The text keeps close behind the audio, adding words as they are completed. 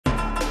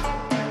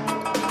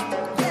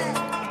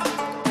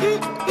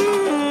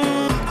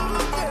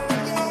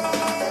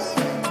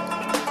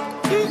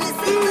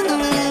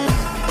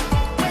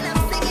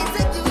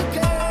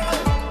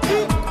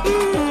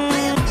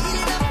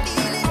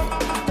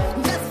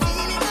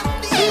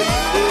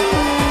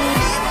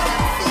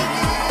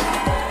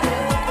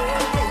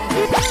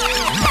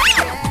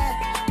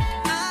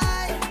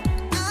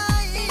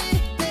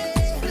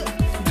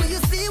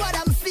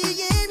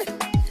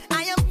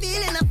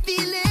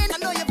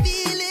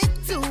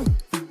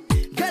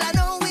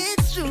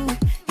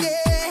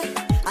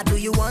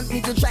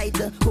to try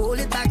to hold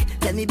it back.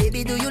 Tell me,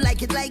 baby, do you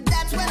like it like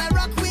that when I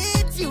rock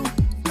with you?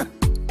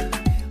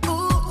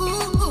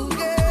 Ooh,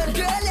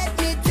 girl, let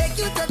me take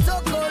you to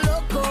Toco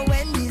Loco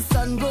when the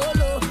sun go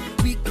low.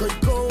 We could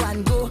go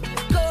and go,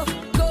 girl,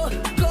 go.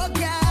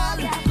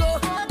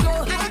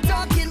 I'm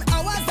talking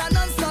hours and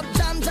non-stop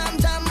jam.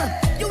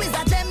 You is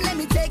a gem, let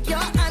me take your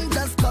hand,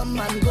 just come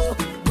and go,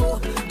 girl,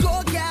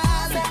 go.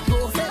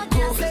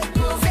 Say,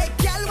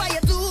 girl, why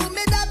you do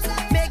me that?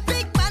 Make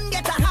big man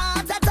get a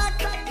heart attack.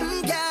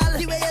 Girl,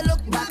 the way you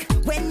look back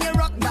when you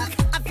rock back,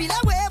 I feel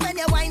away when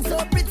you whine so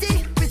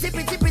pretty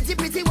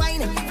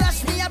wine.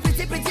 Flash me a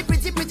pretty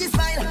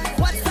smile.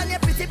 What's on your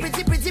pretty mind?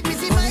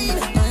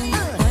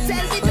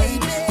 Tell me,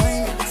 baby.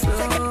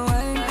 Slow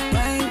wine.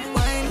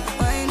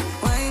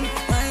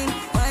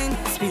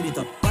 Speed it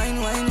up. Wine.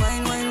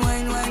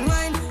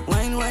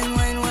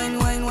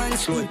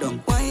 Slow it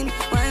down. Wine.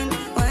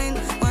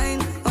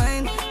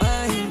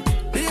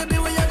 Baby,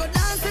 when you go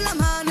dance till the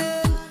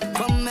morning,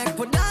 come make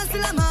we dance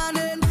till the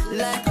morning.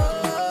 Like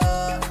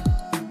oh,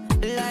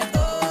 girl.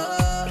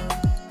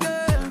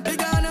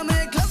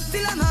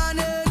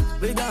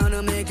 We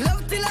gonna make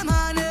love till the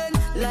morning.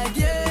 Like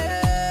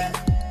yeah.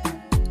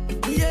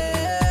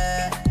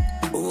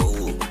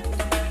 Oh,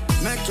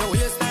 make your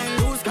waistline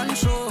lose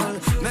control.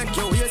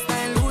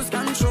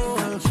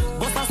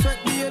 Bust a sweat,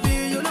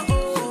 baby, you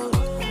know.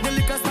 The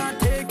liquor start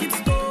take its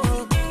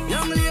toll.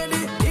 Young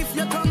lady, if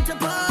you come to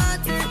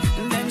party,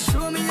 then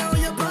show me how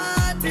you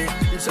party.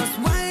 Just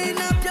wind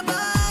up your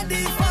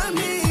body for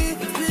me.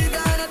 We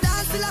gonna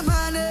dance till the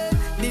morning,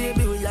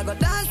 baby. We are gonna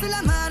dance till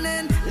the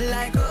morning.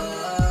 Like oh,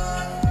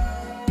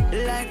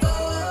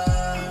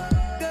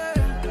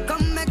 girl.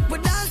 Come make we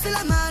dance till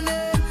the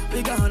morning.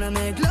 We gonna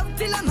make love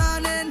till the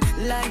morning.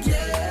 Like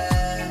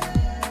yeah,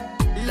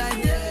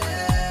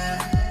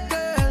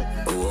 girl.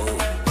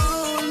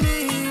 Hold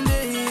me,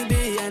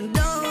 baby, and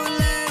don't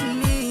let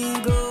me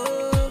go.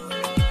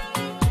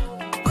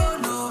 Oh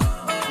no.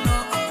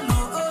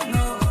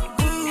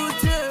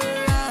 Put your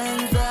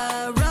hands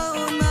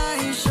around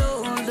my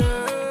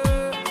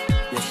shoulder.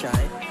 You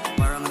shy?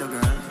 Where the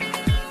girl?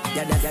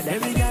 Yeah,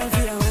 every girl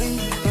feel wine.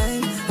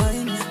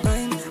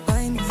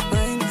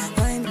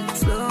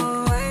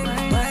 Slow wine.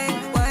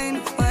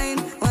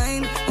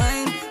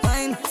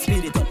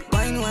 Speed it up.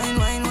 Wine.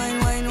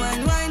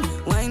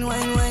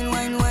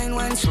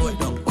 Slow it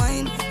down.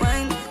 Wine.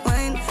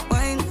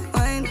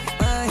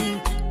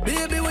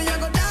 Baby, when you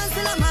go dance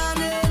till the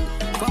morning,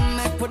 come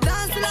make we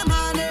dance till the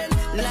morning.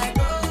 Like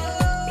oh,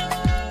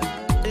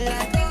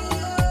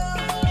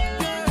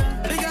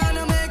 we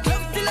gonna make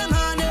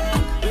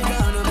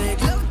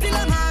love till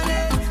the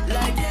morning.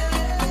 Like yeah.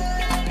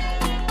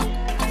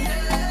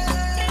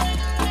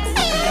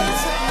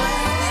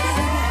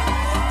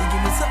 You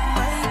give me something I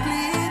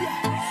bleed.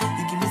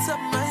 You give me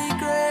something I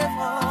crave.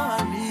 Oh, I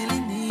really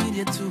need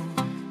you too.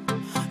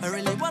 I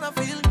really wanna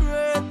feel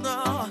great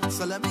now.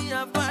 So let me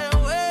have my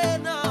way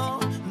now.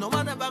 No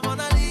one ever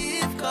gonna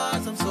leave,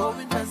 cause I'm so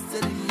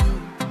invested in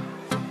you.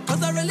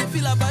 Cause I really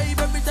feel a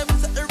vibe every time you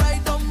set the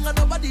right down. And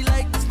nobody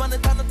like this, man,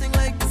 it's nothing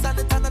like this, and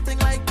it's nothing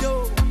like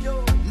you.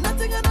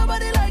 Nothing and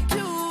nobody like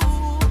you.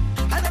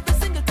 And every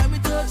single time we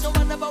touch, no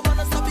one ever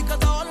wanna stop,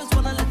 because I always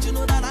wanna let you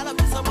know that I love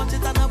you so much,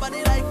 it's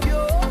nobody like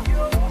you.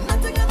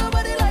 Nothing and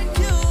nobody like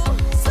you.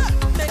 So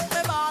make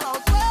me ball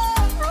out.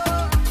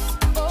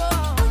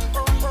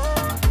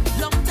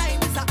 Long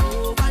time is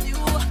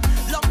overdue.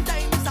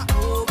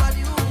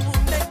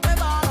 Make me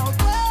ball out.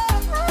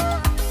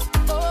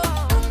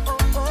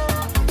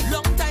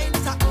 Long time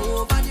is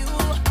overdue.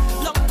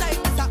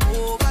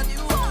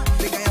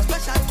 Think I am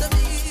special to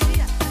me.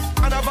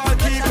 And about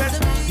keeping,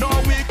 no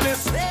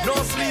weakness, no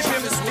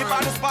sleeping. If I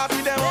just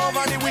party them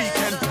over the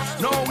weekend,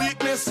 no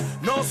weakness,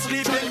 no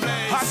sleeping.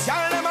 Hot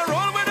girl them a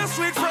roll with a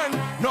sweet friend.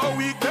 No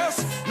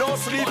weakness, no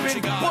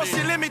sleeping. Push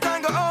the limit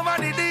and go over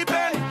the deep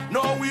end.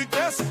 No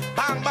weakness,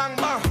 bang.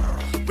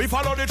 We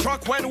follow the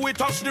truck when we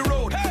touch the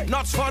road.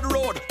 Nuts for the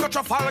road, touch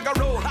a Trafalgar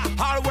Road.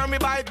 All where me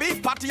buy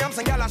beef patty, I'm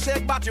saying y'all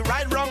shake body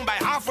right wrong by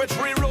halfway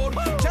tree road.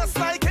 Just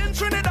like in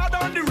Trinidad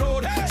on the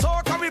road. So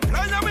can we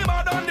play and we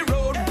bad on the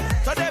road.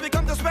 Today we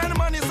come to spend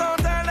money, so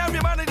tell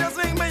everybody just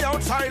link me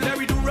outside. Let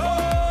me do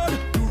road.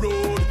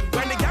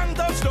 When the gang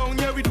touch down,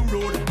 yeah we do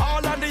road.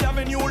 All on the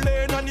avenue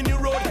lane on the new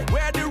road.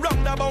 Where the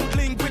roundabout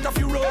link with a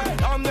few road.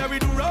 Down there we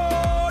do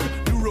road.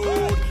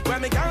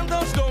 When the gang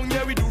touch down,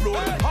 yeah we do road.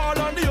 All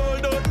on the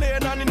old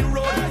lane on the new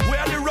road.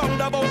 Where the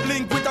roundabout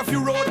link with a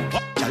few road.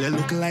 Girl, you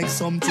look like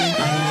something I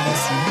never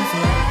seen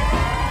before.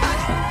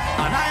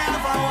 And I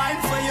have a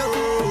wine for you,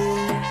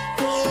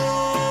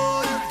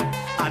 boy.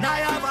 And I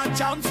have a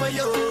jam for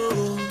you,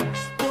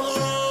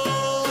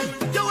 boy.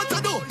 You what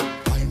to do?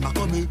 Wine back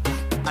on me.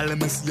 And let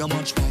me see how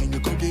much wine you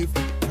could give.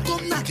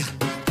 Come now, girl.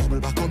 Bubble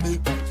back on me.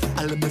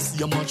 And let me see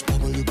how much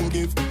bubble you could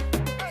give.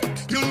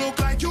 You look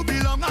like you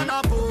belong on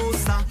a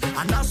poster,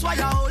 and that's why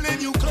I'm holding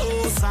you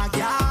closer,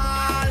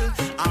 girl.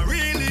 I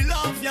really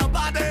love your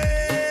body.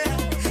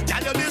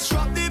 Girl, you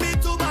disrupt the beat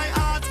to my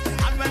heart.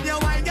 And when you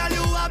whine, girl,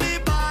 you will be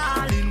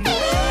balling.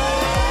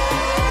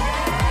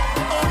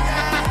 Oh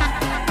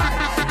yeah.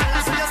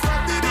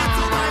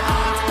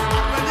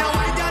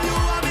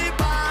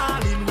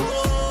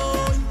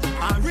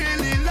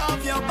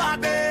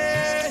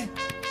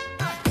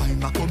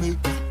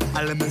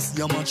 let me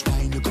see how much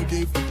wine you could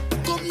give.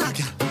 Come now,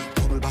 girl,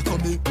 bubble back on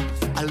me.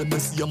 And let me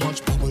see how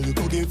much bubble you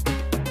could give.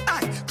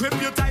 Aye,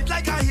 grip you tight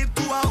like a hip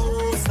to a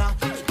holster.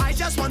 I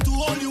just want to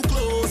hold you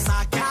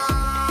closer, girl.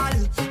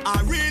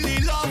 I really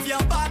love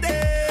your body.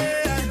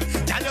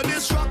 Can you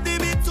disrupt the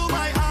beat to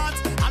my heart?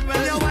 And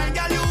when you wine,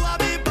 girl, you have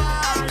me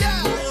bad.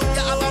 Yeah,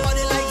 you have a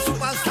body like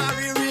superstar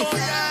Riri. Oh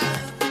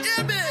yeah,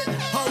 yeah, man.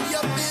 How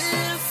you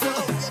feel so?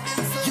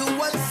 You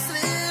were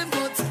slim,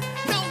 but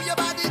now your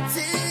body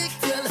tick.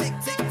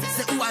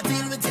 Say who I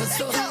deal with you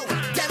so?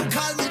 Them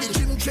call me the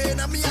gym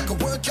trainer, me I can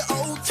work you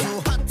out.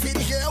 So hot in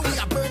here, we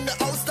a burn the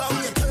house down.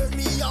 You turn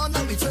me on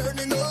and we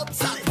turning up.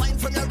 Start wine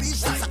from your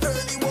reach, that's an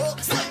early walk.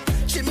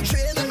 Gym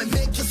trainer, me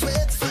make you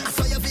sweat. I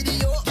saw your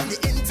video on the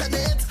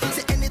internet.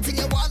 Say anything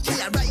you want, me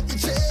I write the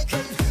check.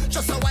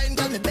 Just a wine,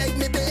 girl, me beg.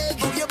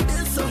 How you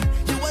feel so?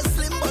 You was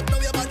slim, but now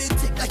your body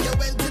tick like you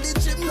went to the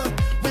gym now.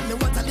 When me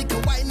want a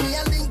little wine, me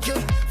I link you.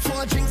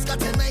 4 drinks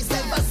got a nice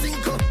level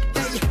cinco.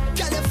 Hey,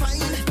 girl, you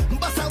fine,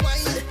 bust a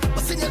wine,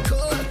 bust in your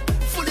cold,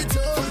 full it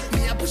up.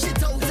 Me I push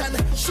it out and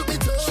shoot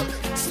it up.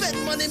 Spend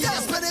money, me I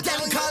spend it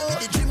down. Call me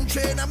the gym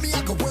trainer, me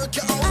I go work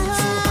you out.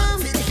 So hot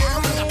in here,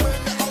 we a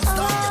burn the house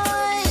down. You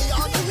turn me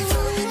on and we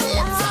turning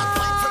up. Start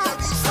wine from your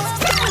reach, that's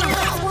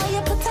I want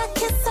you put a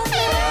kiss on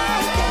me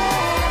right there.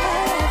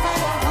 Wherever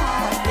you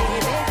want,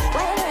 baby.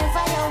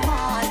 Wherever you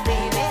want,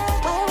 baby.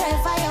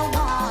 Wherever you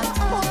want.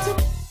 Want you.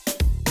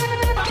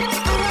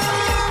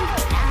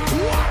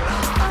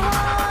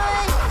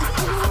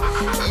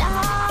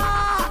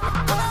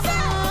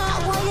 I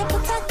want you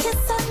put a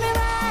kiss on me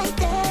right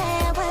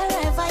there.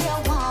 Wherever you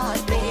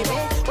want, baby.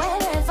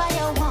 Wherever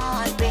you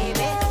want,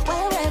 baby.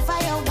 Wherever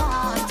you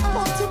want.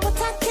 Want you put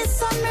a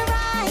kiss on me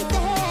right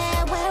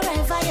there.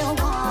 Wherever you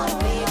want,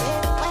 baby.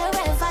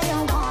 Wherever you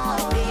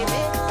want, baby.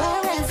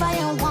 Wherever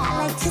you want.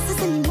 I like kisses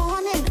in the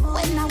morning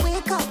when I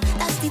wake up.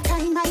 That's the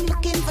time I'm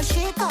looking for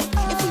shake up.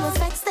 If you was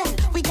vexed, then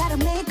we gotta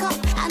make up.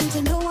 And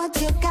you know what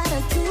you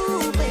gotta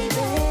do,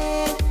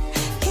 baby.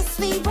 Kiss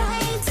me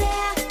right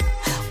there.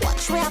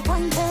 Watch where I'm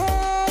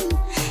pointing.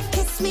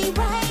 Kiss me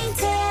right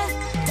there,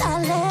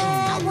 darling.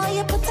 I want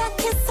you put a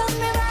kiss on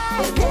me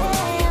right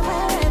there.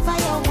 Wherever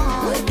you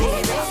want,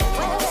 baby.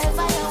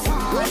 Wherever you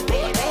want,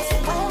 baby.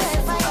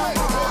 Wherever you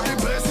want. The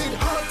place it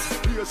hot.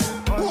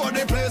 Oh,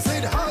 the place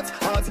it hot.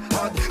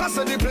 I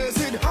said the place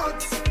it hot.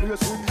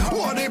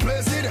 Oh, the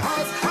place it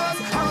hot.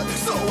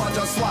 So I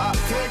just want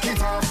take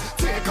it off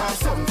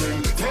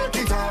something. Take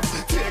it off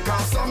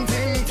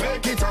something.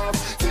 Take it off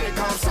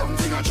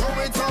something. I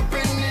throw it up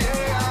in the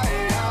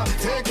air.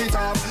 Take it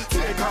off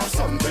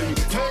something.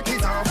 Take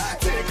it off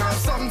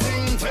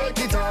something. Take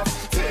it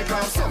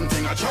off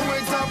something. I throw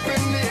it up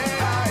in the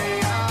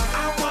air.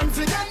 I want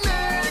to get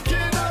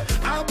naked.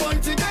 I want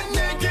to get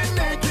naked.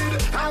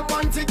 I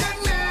want to get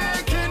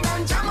naked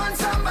and jam on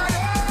somebody.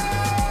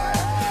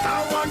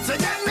 I want to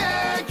get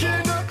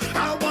naked.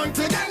 I want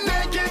to get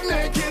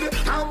naked.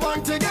 I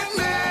want to get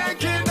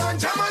naked and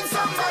jam on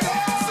somebody.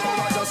 So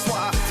I just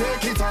want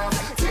take it off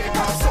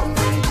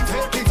something.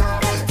 Take it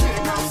off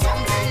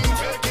something.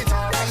 Take it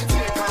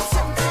off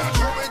something. I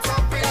throw it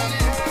up in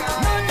the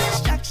air. no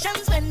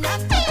distractions when I'm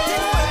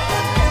acting.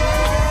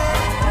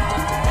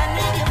 I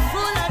need your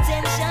full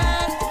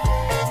attention.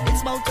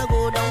 It's about to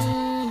go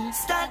down.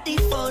 Start the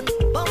fun,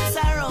 bounce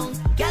around.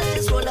 Girl,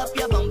 just roll up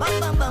your bum,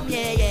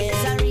 yeah.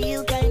 It's a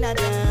real kind of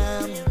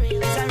jam.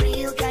 It's a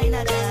real kind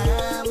of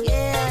jam,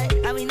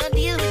 yeah. And we not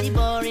deal with the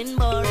boring.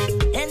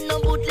 And no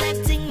bootleg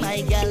thing,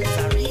 my girl. It's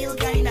a real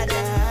kind of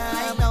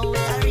jam. No,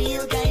 it's a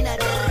real kind of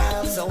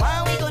jam. So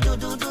why we go do,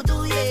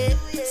 yeah.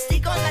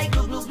 Stick on like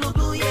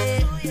glue, yeah.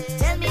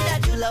 Tell me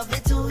that you love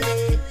it too,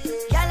 yeah.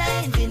 Girl,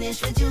 I ain't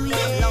finished with you,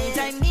 yeah. Long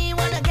time me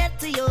wanna get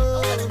to you.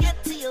 Girl, when I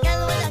get to you,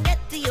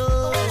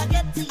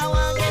 I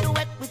wanna get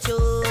wet with you.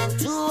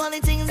 Do all the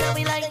things that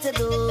we like to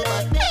do.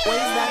 But what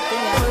is that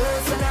thing?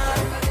 Personal.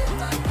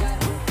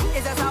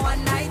 It's just a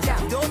one night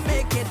jam. Don't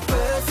make it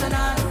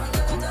personal.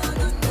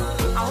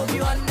 I hope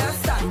you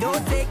understand.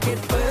 Don't take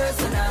it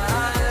personal.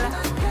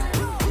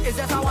 It's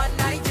just a one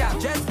night jam.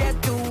 Just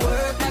get to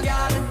work, now,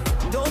 girl.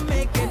 Don't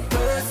make it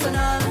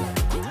personal.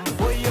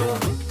 Oh, you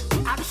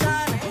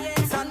action,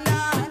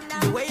 thunder.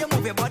 The way you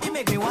move your body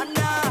make me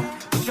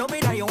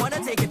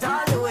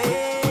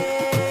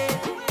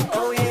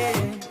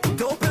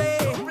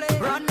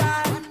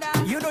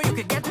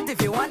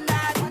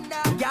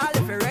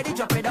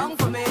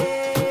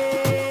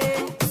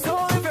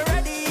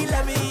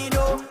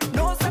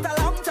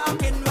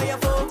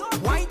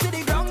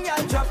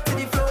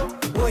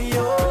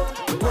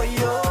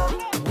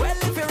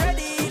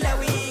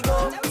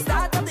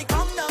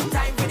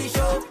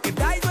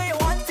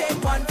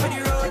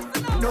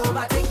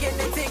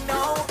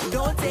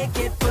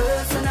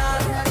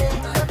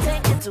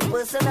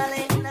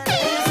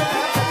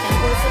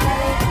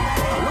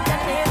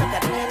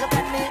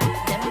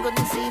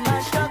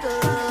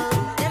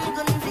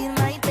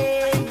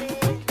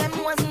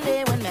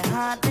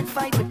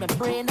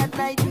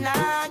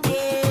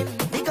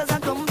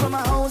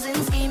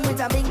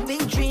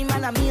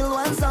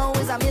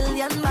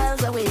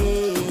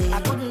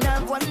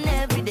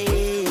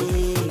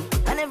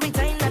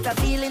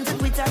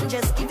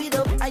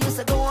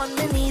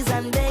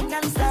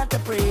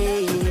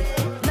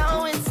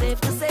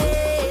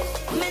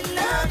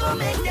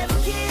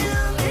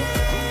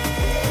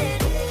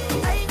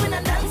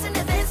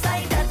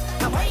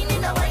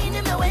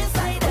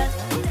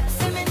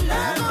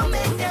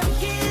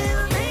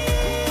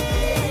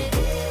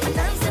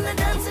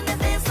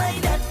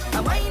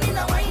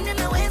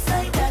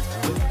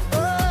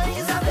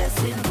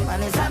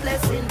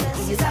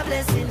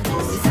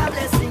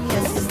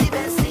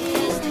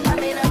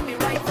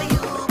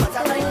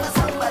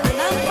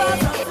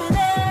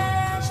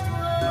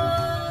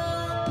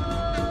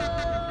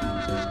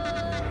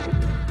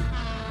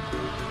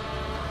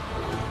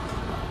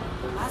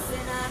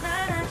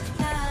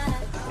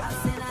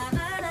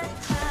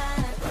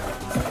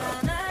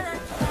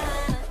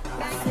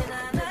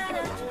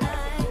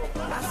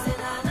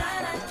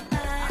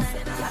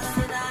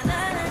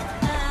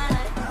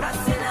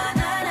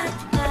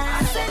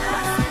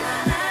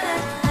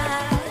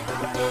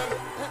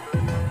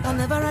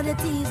never had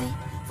it easy.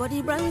 For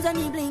the brands and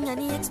the bling and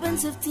the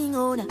expensive thing,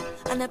 oh, nah.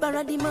 I never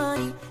had the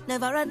money,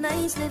 never had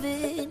nice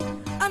living.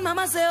 And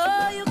mama say,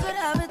 oh, you could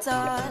have it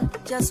all,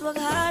 just work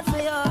hard for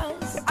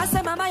yours. I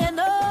say, mama, you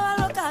know, I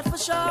work hard for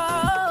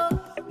sure.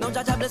 Now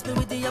Jaja bless me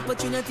with the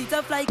opportunity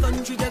to fly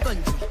country to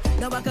country.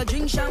 Now I could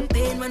drink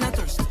champagne when I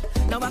thirst.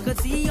 Now I could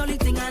see only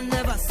thing I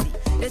never see.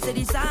 They say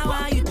this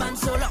hour youth man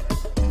so long.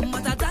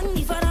 But I thank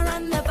me for the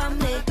run the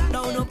family.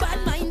 Now no bad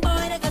mind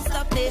boy they can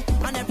stop me.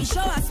 On every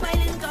show I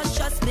smiling cause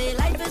trust me,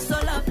 life is so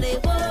lovely.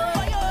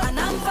 Whoa, and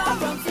I'm far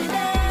from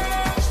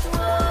finished.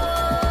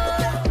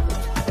 Whoa,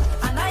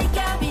 and I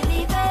can't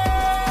believe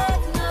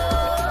it. No,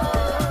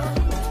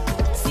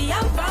 see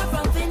I'm far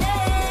from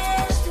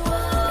finished.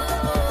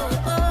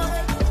 Whoa,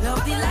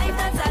 love the life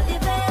that I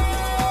live in.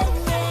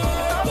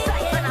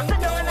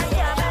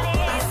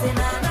 I say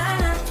na na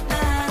na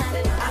na.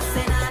 I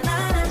say na na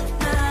na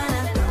na.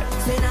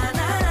 Say na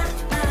na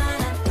na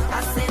na.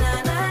 I say na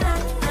na na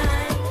na.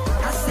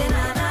 I say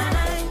na na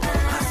na.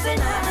 I say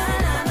na na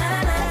na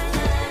na.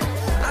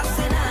 I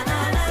say na na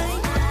na.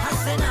 I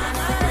say na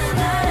na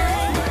na.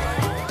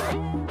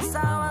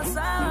 Sawa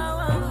sawa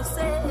what we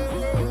say.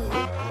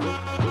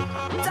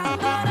 Thank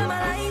God I'm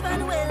alive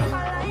and well.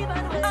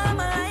 I'm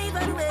alive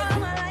and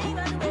well.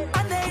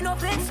 And they no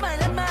fake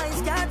smile and my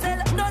eyes can't tell.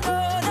 No, no,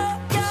 no,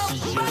 yo.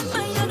 But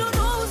mine, you don't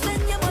know,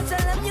 send you but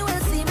tell them you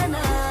will see me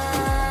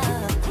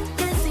now.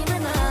 Can't see me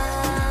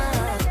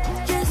now.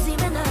 Can't see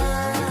me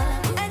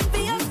now.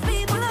 Envious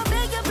people, I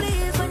beg you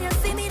please, when you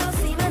see me, don't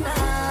see me now.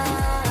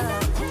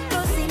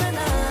 Don't see me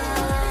now.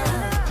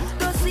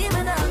 Don't see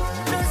me now.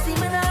 Don't see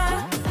me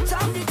now.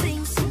 Talk the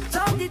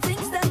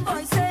things them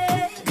boys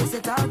say. They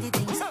say talk the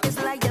things. It's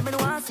like them and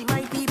want see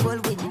my people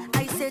win.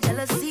 I say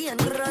jealousy and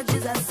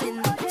grudges are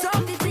sin.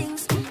 Talk the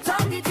things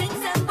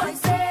them boys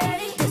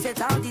say. They say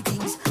talk the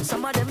things.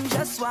 Some of them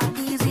just want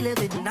easy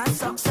living. Not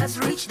success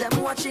reach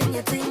them watching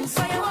your things.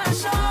 So you want to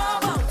show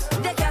out,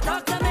 they can't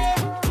talk to me.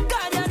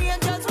 Guardian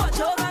angels watch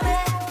over me.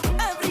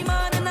 Every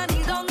morning I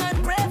kneel down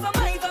and pray for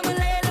my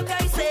family. Look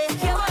I say,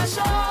 you want to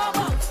show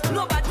out,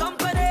 no bad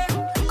company.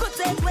 Could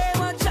take away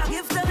what you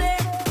give to me.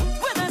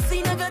 When I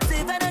see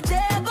negative energy,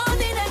 I go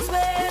the next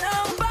way.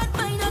 Now bad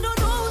mind I don't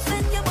know,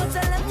 send you but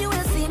tell them you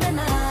will see me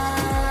now.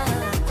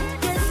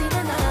 Can't see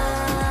me now.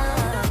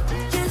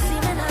 Can't see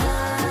me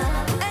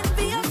now.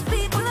 Envious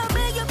people, I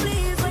beg you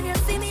please, when you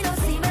see me, don't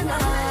see me now.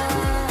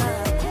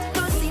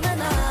 Don't see me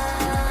now.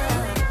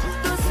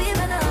 Don't see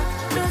me now.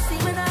 Don't see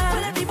me now.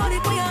 Well, everybody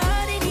put your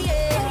hand in the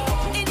air.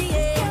 In the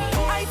air.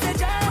 I said,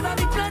 Java,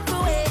 big plan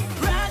for it.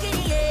 Rag in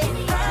the air.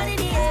 Hand in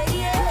the air.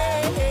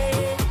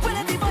 Yeah. Well,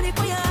 everybody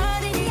put your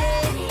hand in the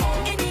air.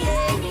 In the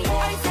air.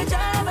 I said,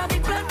 Java,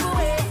 big plan for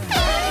it.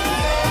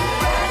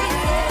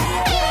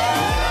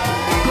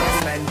 Was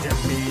meant to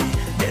be.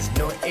 There's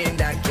nothing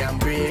that can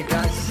break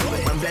us.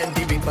 I'm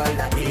plenty people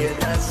that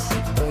hate us.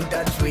 Won't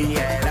touch we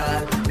at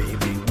all.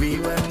 Baby, we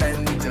were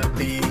meant to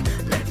be.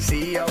 Let's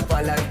see how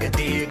far life can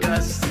take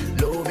us.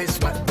 Love is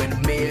what will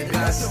make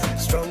us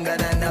stronger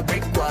than a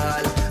brick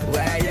wall.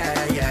 Why, yeah.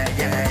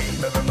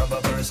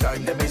 Remember first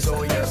time that we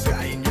saw you.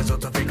 15 years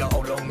old to figure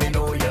how long me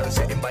know you.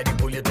 Sitting by the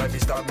pool, you try to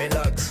start me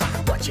locks.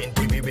 Watching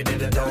TV, we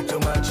didn't talk too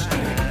much.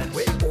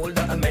 We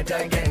older and met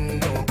again.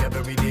 No,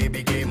 every day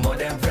became more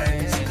than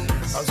friends.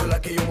 I'm so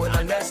lucky you would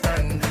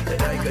understand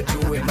that I got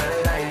you in my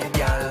life,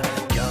 girl.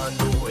 Can't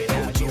do it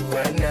without you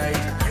at night.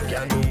 You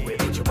can't do it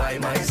without you by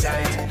my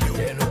side.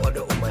 You no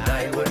other woman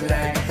I would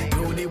like.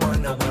 You the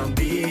one I want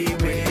be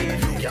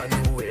with. You can't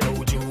do it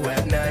without you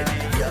at night.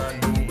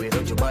 Can't do it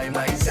without you by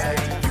my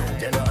side.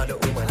 You no other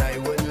woman I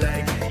would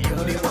like. You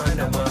the one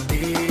I want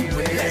be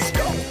with. Let's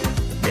go.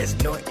 There's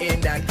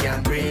nothing that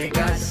can break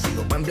us.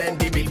 I'm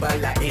plenty people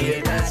that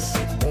hate us.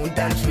 Won't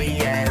touch we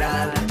at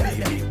all.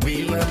 Baby,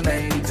 we were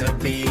meant to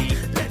be.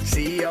 Let's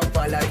see how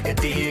far life can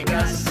take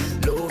us.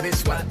 Love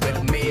is what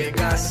will make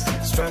us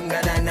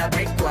stronger than a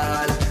brick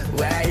wall.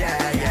 Why,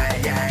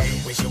 yeah.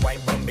 Wish you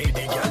wipe on me,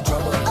 they got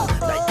trouble.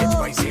 Like it's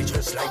spicy,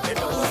 just like the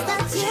door. Is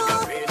that you?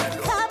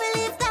 Can't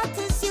believe that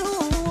is you.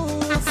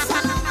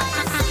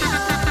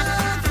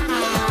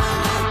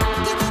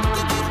 Give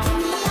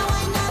me a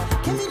wine up.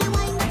 Give me the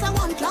wine that I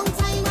want. Long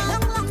time.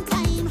 Long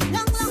time.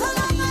 So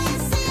long I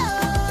see you.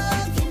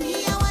 Give me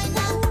a wine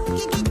up.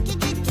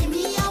 Give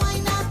me a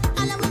wine up.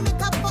 And I will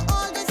make up for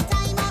all this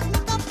time.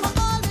 Make up for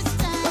all this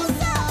time.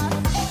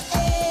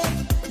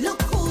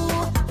 Look who,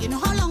 you know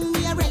how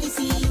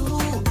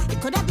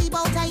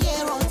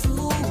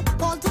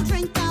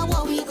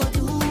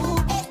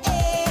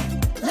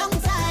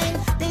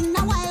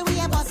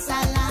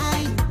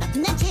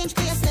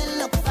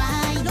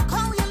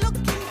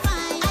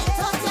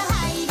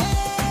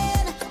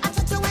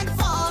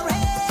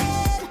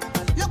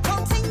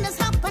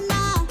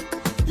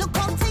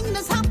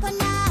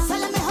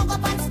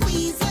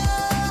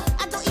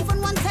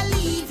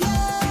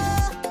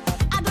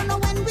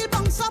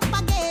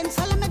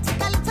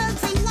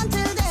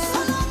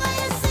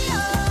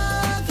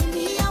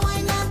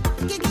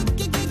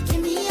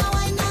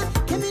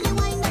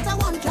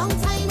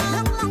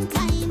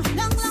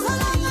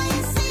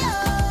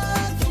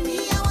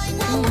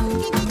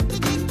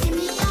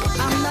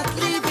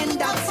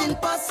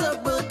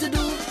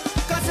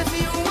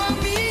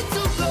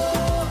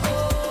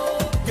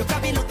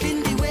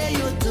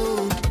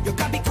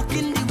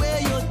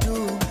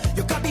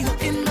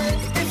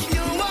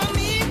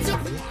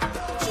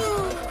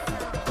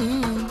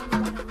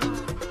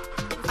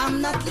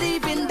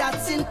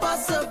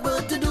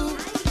possible to do.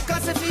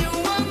 Cause if you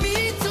want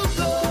me to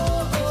go,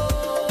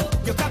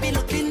 you can be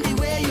looking the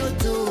way you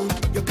do.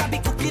 You can be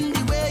cooking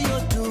the way you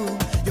do.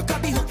 You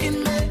can be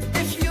hooking me.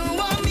 If you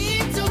want me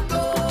to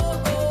go,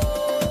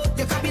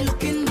 you can be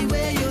looking the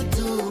way you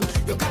do.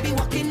 You can be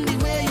walking the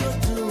way you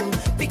do.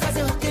 Because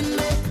you're hooking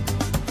me.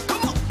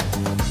 Come on.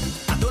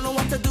 I don't know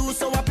what to do,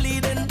 so I'm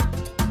pleading.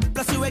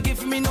 Plus you ain't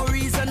give me no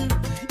reason.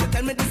 You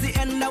tell me this is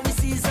the end of the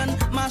season.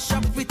 Mash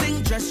up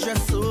everything, dress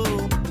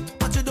so.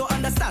 But you don't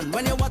understand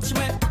when you watch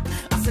me.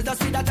 I said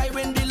that's me that I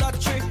win the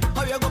lottery.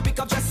 How you go pick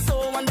up just so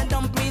and then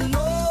dump me?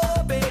 No,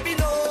 baby,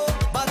 no.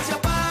 But your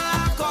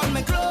back on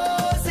me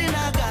clothes in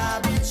a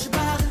garbage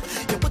bag.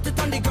 You put it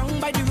on the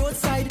ground by the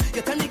roadside.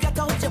 You tell me get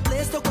out your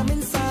place to come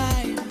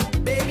inside.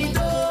 Baby,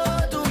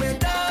 don't do me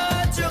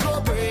that. You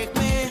go break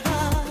my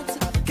heart.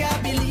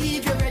 Can't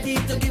believe you're ready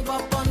to give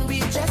up on me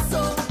just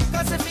so.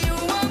 Cause if you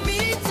want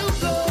me to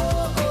go,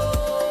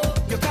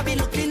 you can be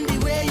looking the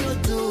way you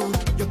do.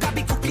 You can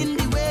be cooking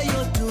the way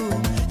you do.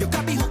 You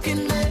can be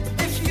hooking me.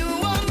 If you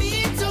want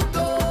me to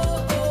go,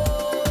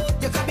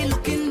 you can be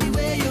looking the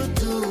way you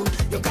do.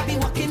 You can be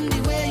walking the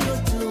way you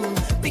do.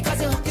 Because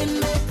you're hooking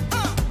me.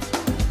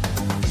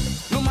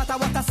 No matter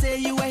what I say,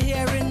 you were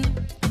hearing.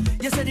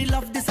 You said the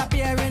love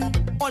disappearing.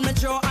 On my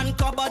drawer and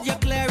cupboard you're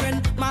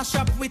clearing. Mash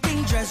up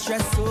everything, dress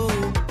so.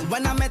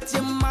 When I met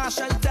you,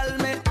 Marshall tell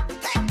me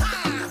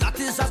that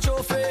is a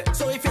trophy.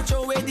 So if you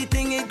throw away the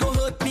thing, it go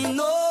hurt me.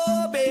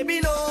 No, baby,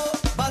 no.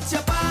 But you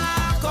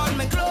pack on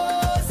my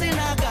clothes in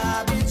a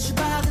garbage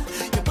bag.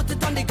 You put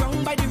it on the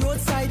ground by the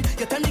roadside.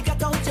 You tell me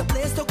get out your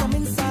place to come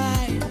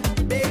inside.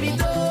 Baby,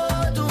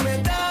 don't do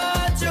me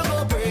that. You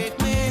go break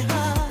my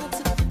heart.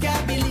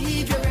 Can't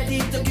believe you're ready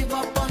to give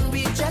up on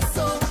me just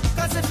so.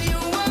 Cause if you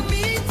want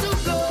me to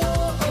go,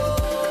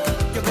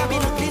 you can be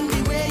looking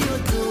the way you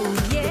do.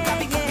 You can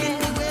be cooking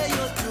the way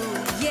you do.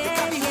 You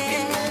can be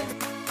hooking me.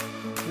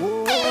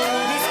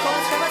 This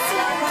calls for a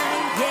slow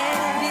wine, yeah.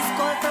 This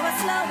calls for a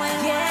slow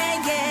wine,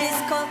 yeah, yeah. This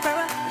calls for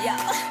a, yeah.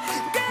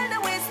 Girl,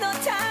 don't waste no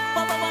time.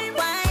 Wine,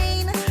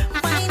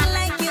 wine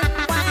like you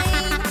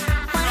wine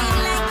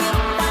like you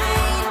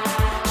wine.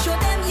 Show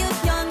them you're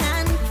young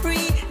and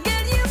free.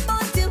 Girl, you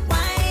want to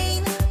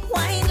wine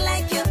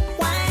like you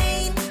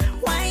wine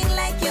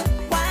like you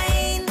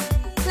wine.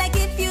 Like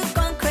if you've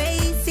gone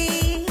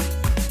crazy.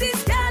 This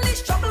girl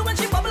is trouble when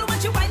she bubble when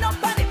she wind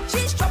up on it.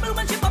 She's trouble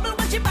when she bubble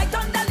when she bite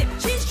on the lip.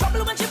 She's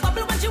trouble when she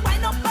bubble when she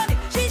wind up on it.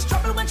 She's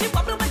trouble when she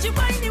bubble when she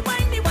whiny.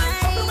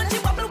 Trouble when she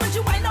bubble when she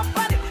wind up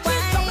on it.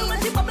 She's trouble when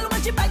she bubble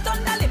when she bite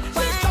on the lip.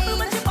 She's trouble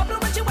when she bubble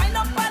when she wind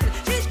up on it.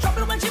 She's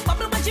trouble when she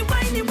bubble when she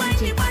whiny.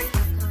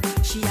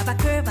 She have a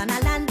curve and a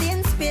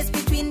landing space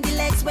between the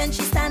legs when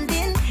she's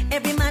standing.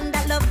 Every man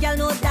that love y'all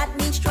know that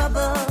means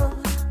trouble.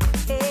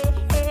 Hey,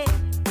 hey.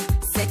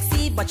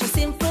 Sexy but she's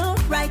simple.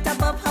 Right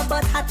above her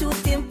butt, her two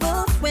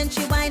dimples. When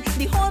she whine,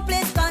 the whole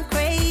place gone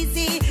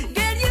crazy.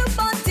 Girl, you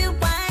want to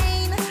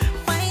wine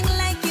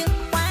like you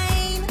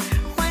wine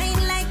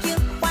like you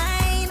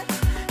wine.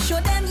 Show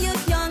them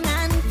you're young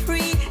and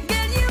free.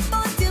 Girl, you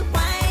want to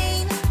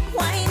wine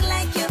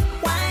like you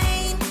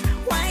wine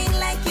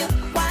like you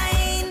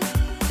wine.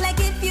 Like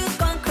if you've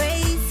gone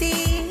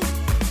crazy.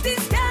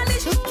 This girl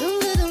is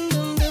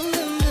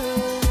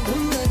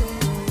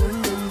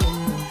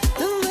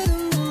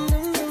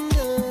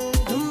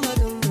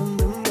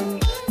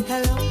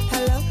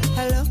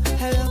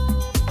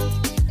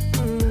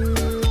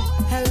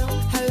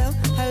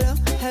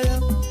hello.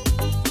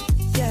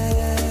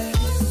 Yeah.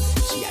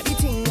 She had the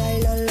thing I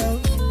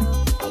love.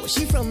 How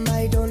she from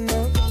I don't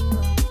know.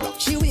 Rock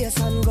she waist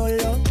and go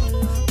low.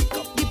 Pick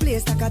up the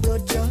place like a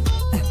dojo.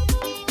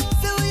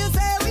 So what you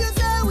say?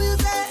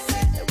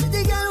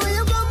 Pretty girl, when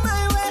you come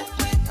my way.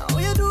 Now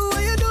what you do?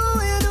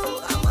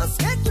 I must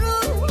get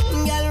through.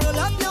 Girl, roll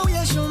up now,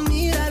 you show me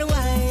that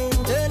wine.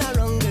 Turn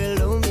around, girl,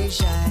 don't be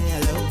shy.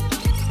 Hello.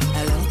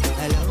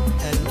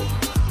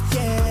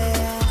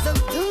 Yeah. So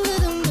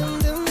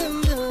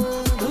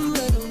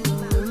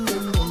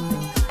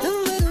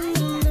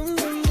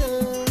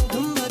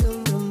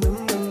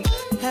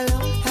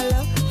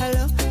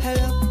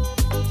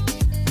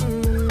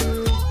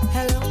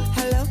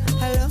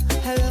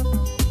hello.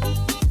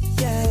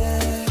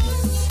 Yeah.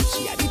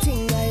 She had the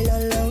thing I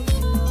love.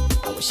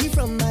 How she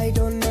from I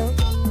don't know.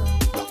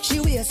 Rock she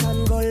waist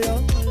and go low.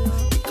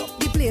 Pick up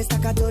the place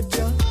like a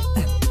dojo.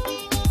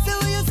 So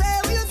what you say?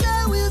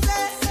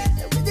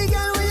 Pretty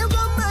girl, when you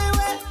come my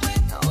way.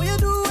 Now what you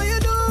do?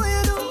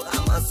 I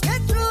must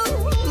get through.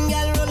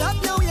 Girl, roll up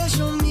now, you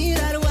show me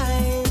that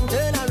wine.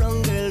 Turn around,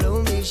 girl,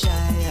 don't be shy.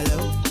 Hello.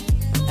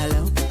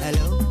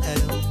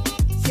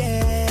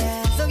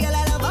 Yeah. So girl, I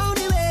love how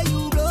the way you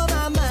blow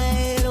my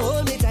mind.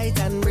 Hold me tight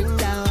and bring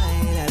down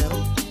wine. Hello.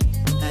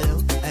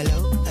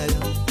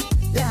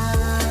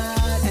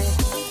 Lord, hey.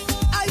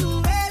 Are you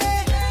ready?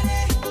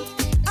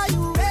 Are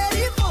you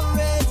ready for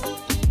it?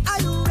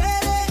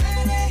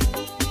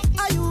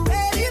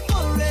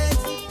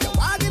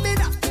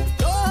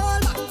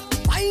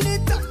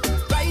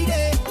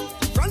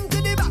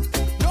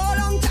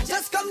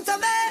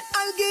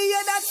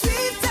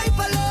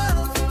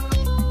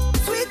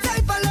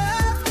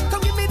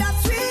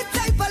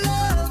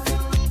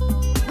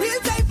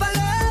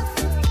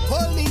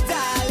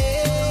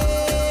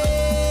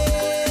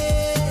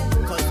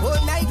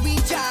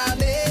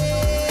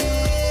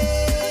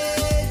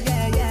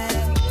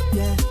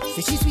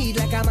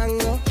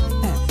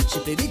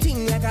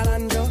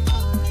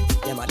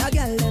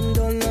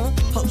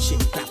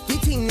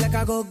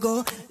 go,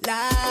 go,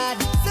 lad.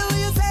 So what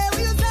you say,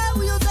 what you say,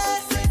 what you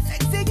say?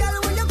 Sexy girl,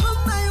 when you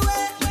come my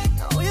way.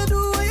 What you do,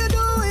 what you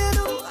do, what you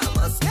do? I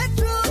must get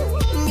through.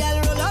 Girl,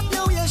 roll up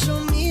now, you show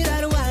me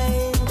that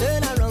wine.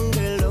 Turn around,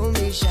 girl, don't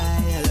be shy.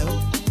 Hello,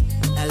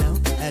 hello,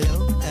 hello,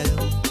 hello.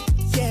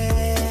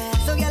 Yeah.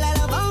 So girl, I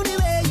love how the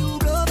way you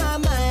blow my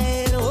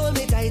mind. Hold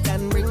me tight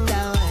and bring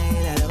down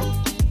wine. Hello,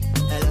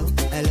 hello,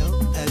 hello,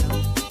 hello.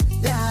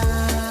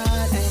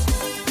 Lord, hey.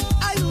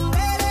 Are you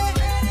ready?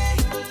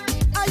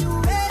 Are you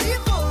ready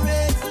for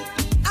it?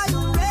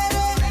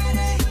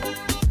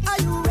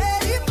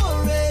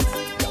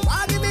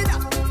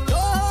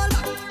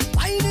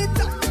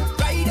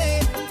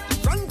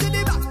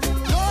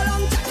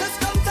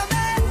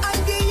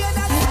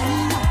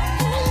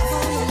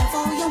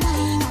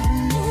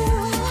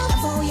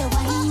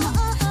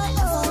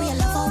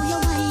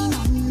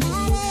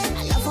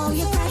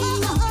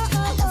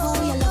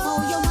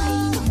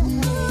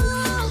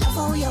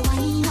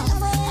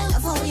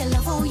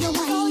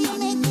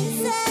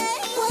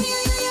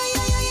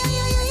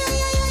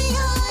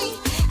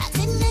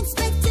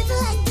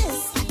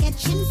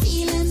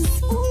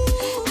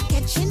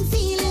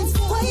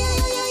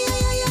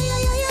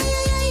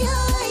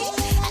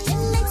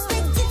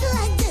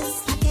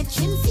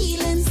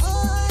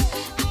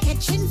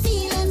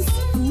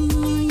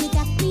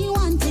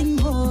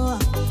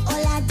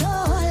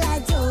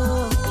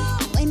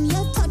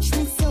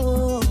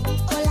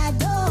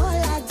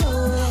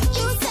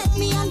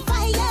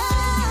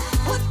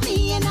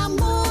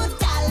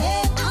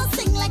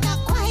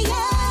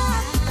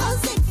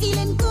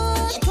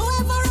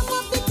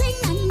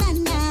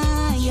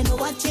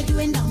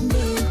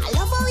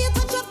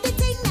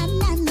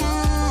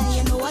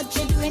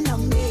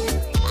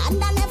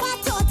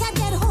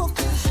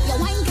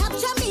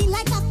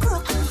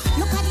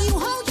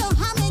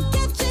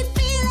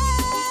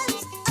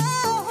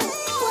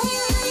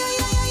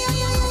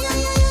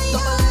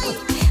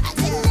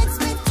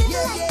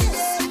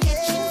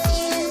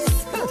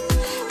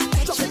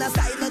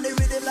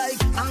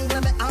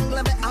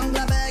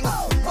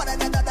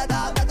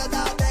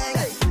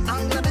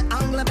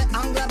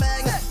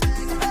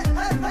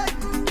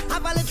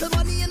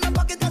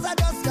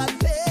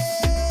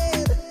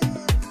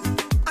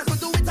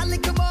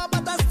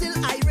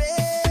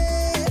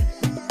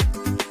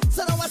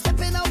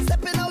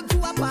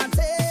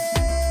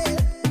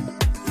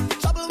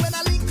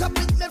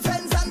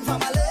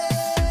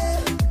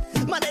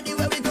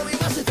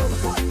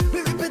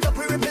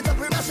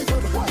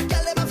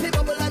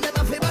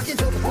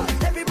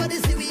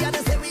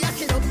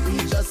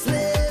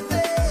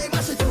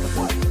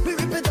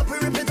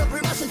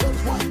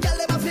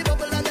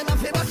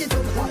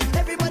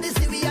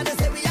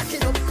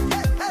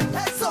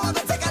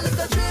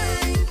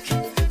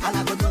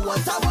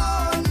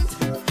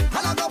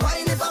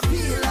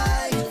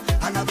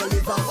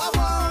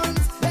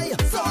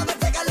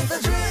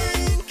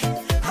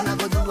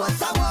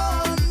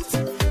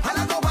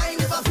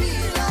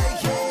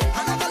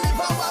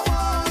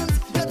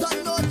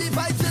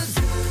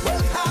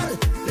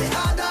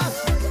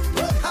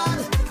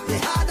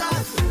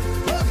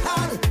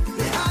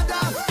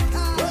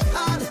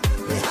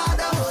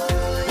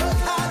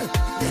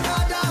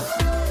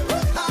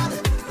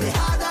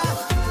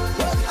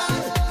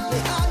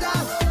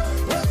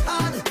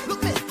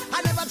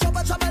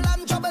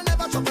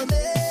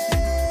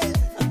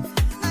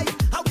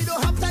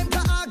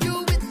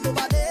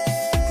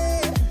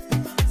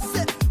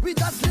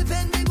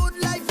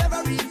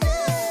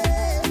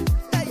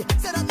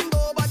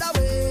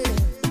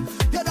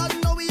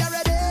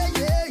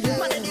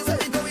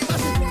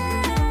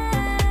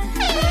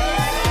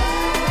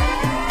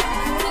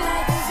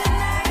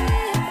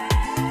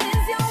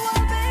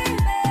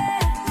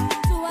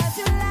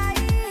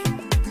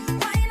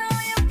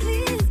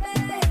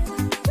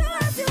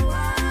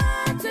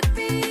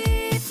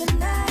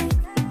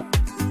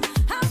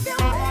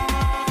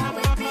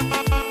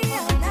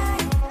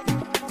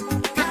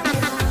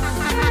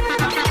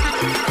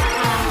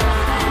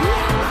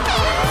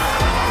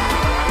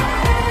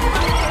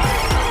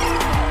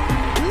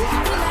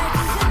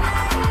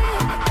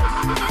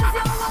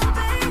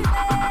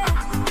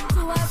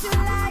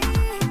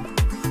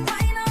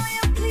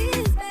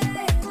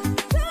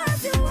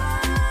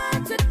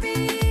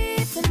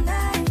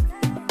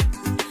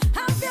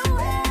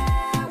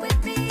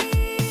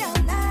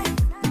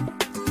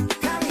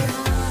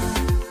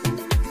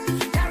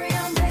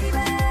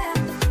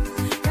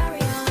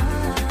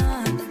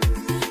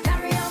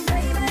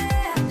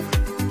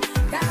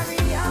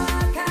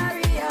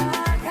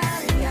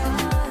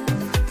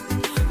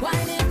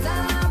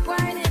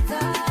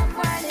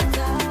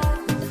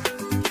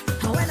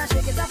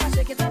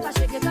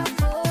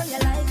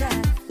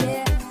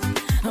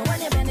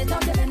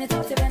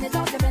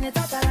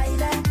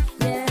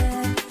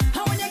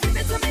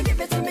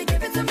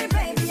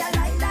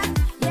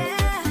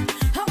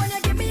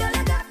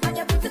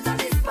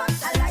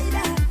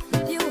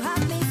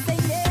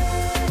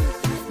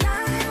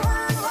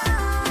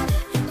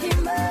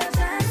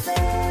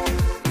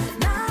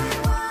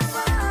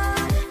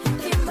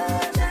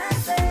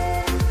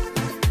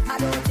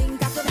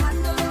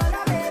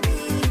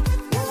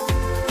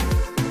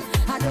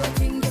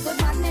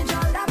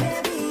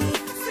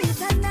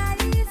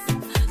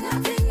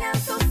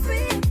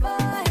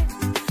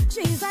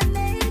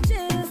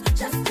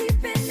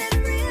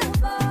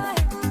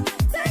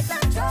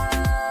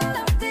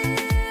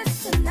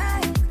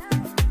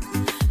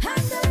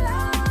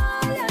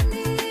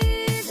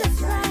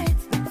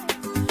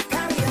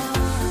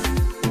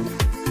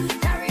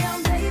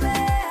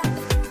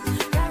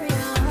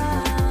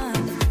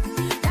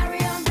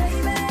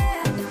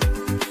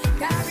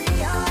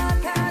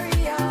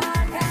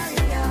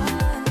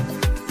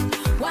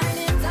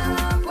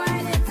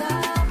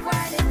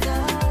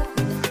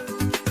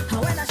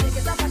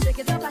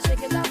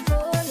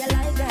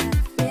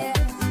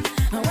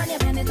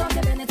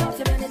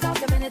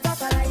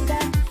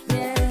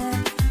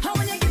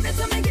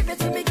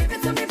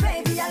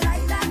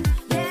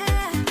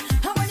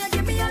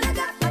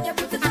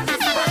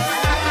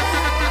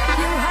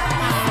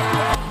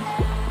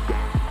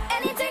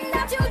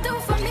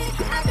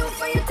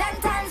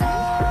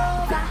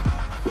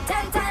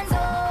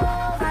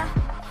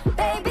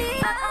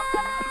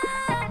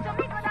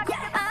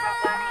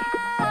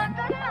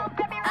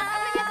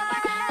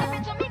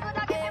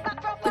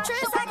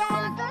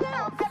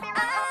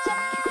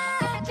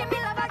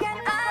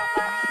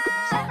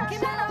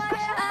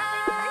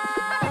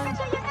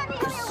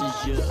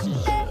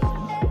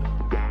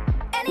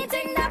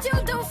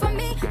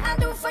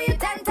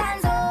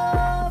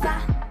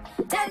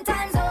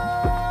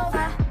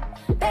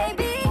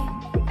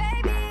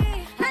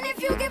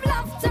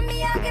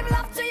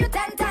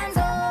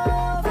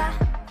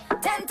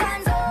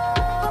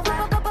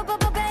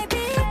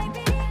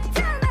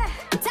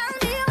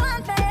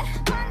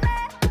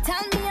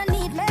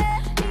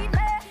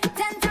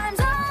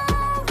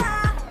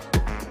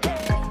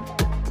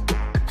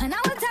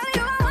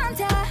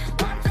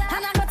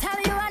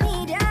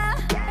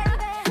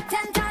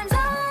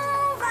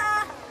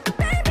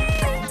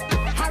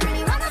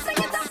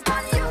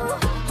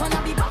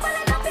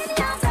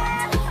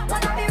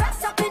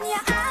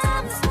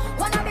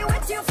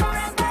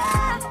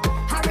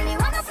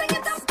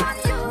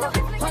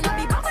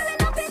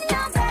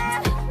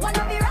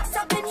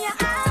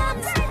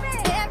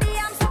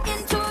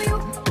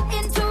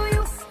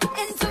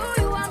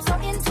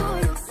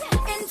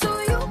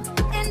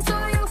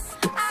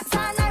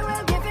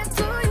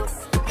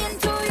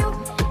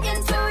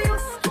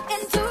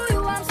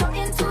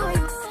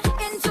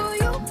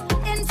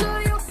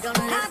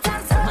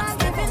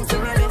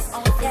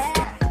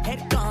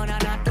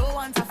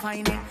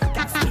 find it.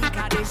 That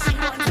speaker there, she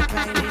want to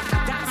climb it.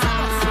 That's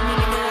how us in the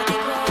middle of the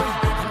crowd.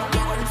 I know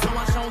the words, so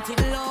I shout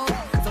it loud.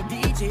 So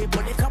DJ,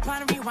 put it up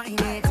and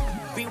rewind it,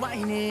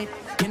 rewind it.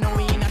 You know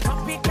we in a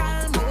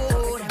tropical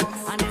mood,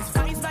 and it's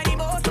vibes by the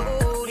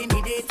boatload. In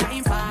the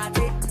daytime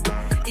party,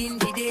 in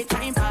the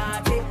daytime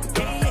party.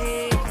 Hey,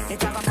 hey,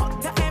 it have a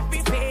fuck to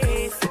every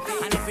face,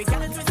 and every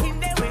girl is within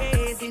their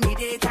ways. In the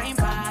daytime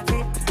party,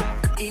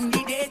 in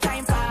the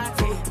daytime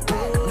party.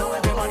 Oh, now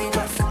everybody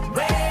just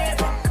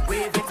wave up,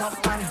 wave it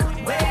up and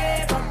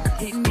wave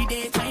up. In the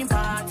daytime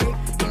party,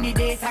 in the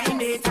daytime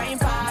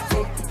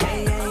party.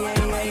 Hey, hey,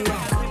 hey, hey, hey.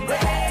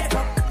 Wave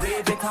up,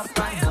 wave it up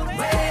and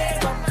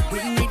wave up.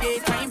 In the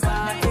daytime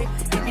party,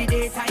 in the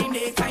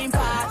daytime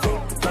party.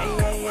 Hey,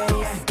 hey,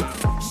 hey, hey.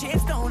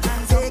 Shades down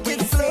and Take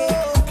it slow,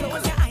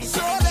 close your eyes.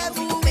 show them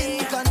who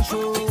in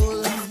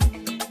control.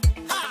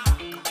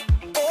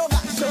 Oh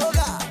gosh, oh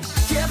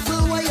gosh,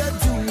 careful what you're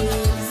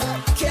doing,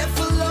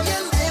 careful how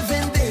you're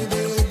living,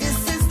 baby. This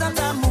is not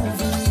a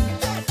movie.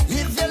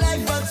 Live your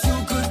life, but you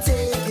could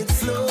take it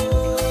slow.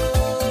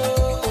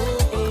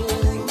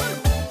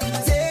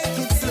 Take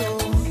it slow.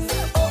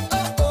 Oh,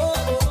 oh, oh,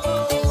 oh,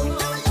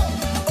 oh.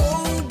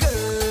 Oh,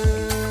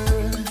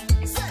 girl,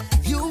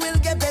 you will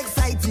get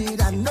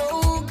excited, I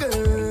know,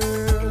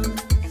 girl.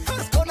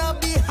 It's gonna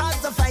be hard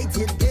to fight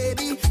it,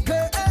 baby.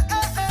 Girl,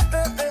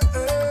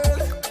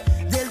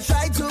 they'll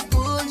try to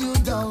pull you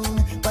down,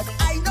 but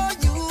I know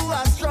you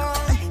are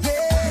strong.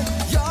 Yeah,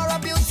 you're a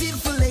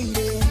beautiful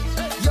lady.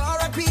 You're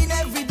a queen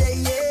every day.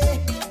 Yeah,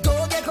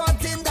 don't get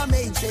caught in the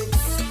matrix.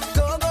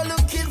 Don't go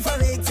looking for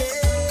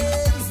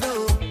ratings.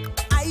 No,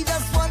 I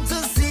just want to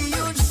see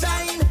you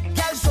shine.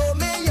 Girl, show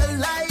me your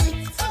light.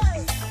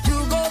 You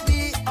gon'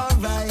 be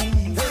alright.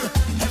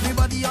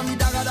 Everybody on the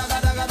daga daga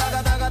daga daga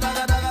daga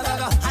daga daga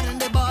daga. And then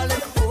they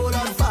ballin', hold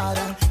on,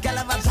 father. Girl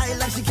have a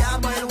child and she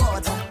can't boil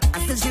water,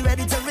 and still she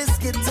ready to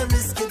risk it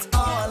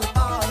all,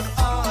 all.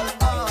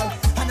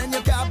 And then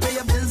you can't pay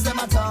your bills them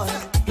at all.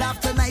 Laugh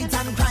tonight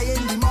and cry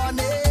in the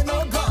morning.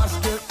 Oh gosh,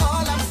 girl,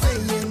 all I'm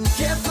saying,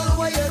 careful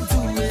what you're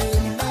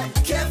doing,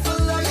 careful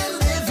how you're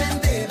living,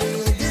 baby.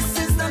 This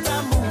is not a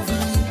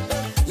movie.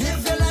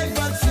 Live your life,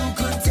 but you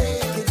could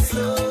take it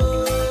slow.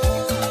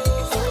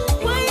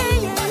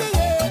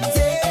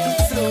 Take it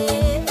slow.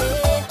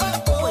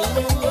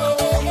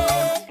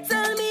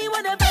 Tell me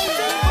what they're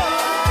fighting for,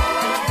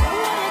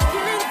 what they're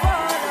killing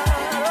for.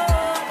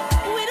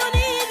 We don't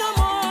need no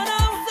more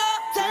now. So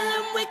tell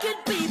them wicked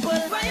people,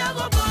 fire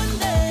go burn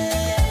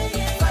them,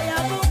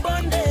 fire go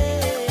burn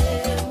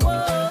them.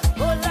 Oh,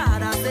 oh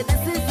Lord, I said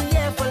this is the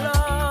year for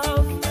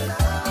love.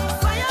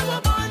 Fire go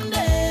burn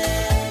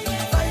them,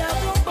 fire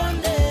go burn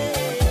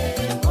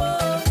them.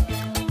 Oh,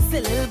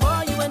 say little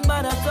boy, you ain't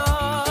bad at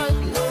all.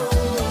 No,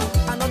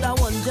 another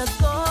one just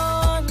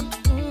gone.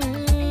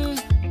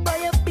 Boy,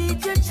 you beat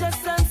your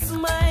chest and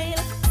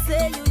smile.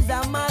 Say you's a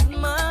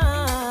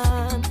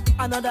madman.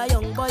 Another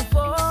young boy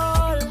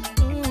fall.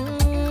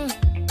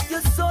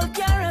 Your soul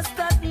can't rest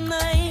at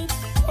night.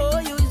 Oh,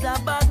 you's a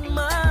bad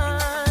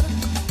man.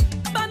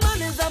 Bad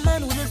man is a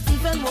man who just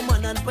defend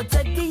woman and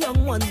protect the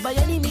young ones by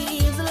any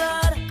means,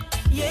 Lord.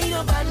 You ain't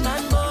no bad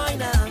man, boy,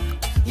 now.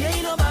 You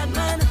ain't no bad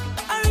man.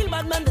 A real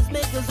bad man just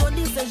make his own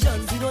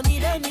decisions. He don't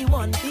need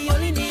anyone. He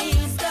only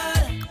needs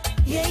God.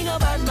 You ain't no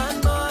bad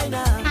man, boy,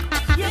 now.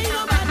 You ain't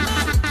no bad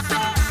man. So,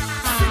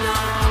 sit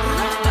down,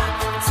 run back.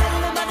 Tell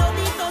them I don't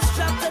need no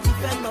strap to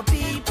defend my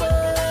people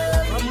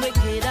from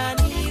wicked and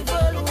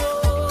evil.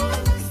 Whoa.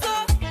 So,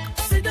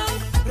 sit down,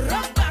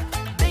 run back.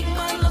 Big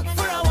man, look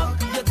for a walk.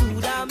 You're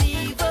too damn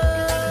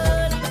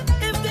evil.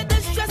 If they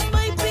distress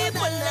my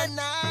people, then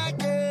Nah,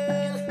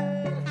 girl.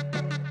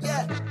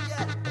 Yeah.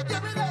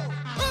 Give it up.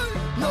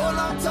 No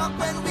long talk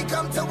when we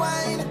come to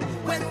wine.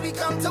 When we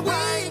come to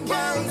wine,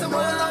 girl. No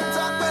long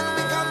talk when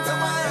we come to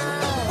wine.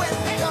 When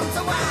we come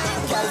to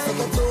wine, girl.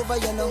 Take it over,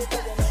 you know.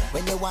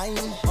 When you wine,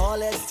 all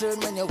heads turn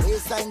when your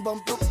waistline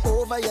bump up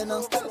over, you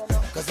know.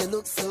 Cause you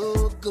look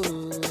so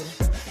good.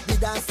 The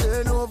dance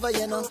turn over,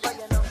 you know.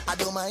 I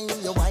don't mind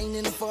you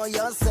whining for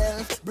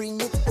yourself. Bring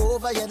it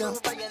over, you know.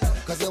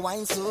 Cause you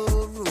whine so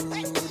rude.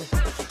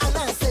 And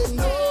I say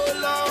no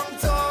long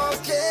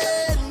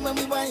talking. When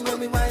we whine, when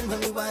we whine, when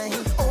we whine.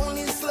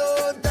 Only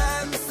slow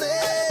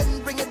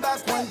dancing. Bring it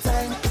back one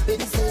time.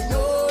 Baby say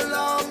no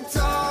long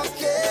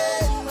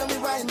talking. When we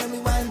whine, when we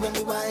whine, when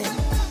we whine.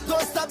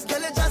 Don't stop,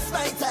 girl, it's just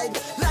my time.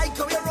 Like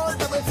how you roll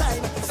double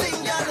time.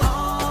 Sing girl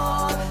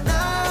all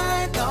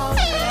night long.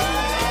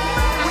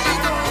 We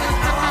going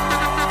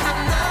all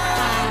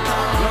night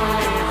long.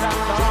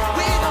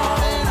 We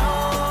going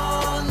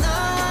all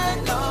night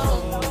long.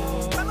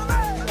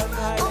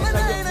 All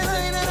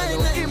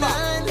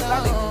night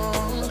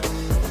long.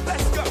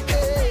 Let's go.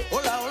 Hey,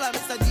 hola, hola,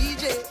 Mr.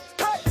 DJ.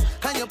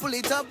 Can you pull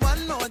it up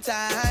one more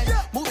time?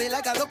 Move it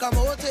like a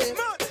locomotive.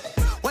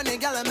 When the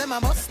gal and them a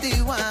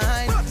musty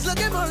wine, it's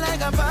looking more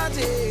like a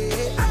party.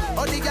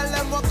 All the gal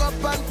them walk up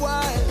and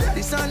quiet.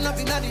 The sun up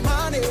in the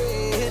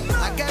morning.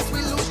 I guess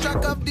we lose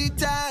track of the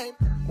time.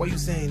 What you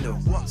saying though?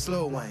 What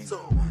slow wine?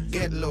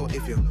 Get low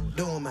if you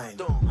don't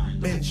mind.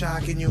 Been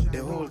sharking you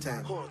the whole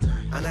time,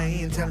 and I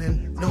ain't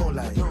telling no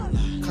lie.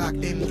 Clock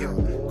in,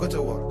 girl, go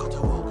to work.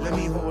 Let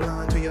me hold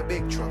on to your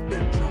big truck.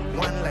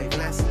 One life,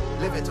 let's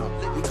live it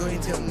up. We going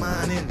till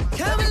morning.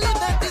 Can't believe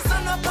that the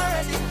sun up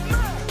already,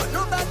 but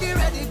nobody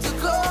ready to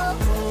go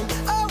home.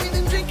 Oh, we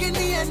been drinking the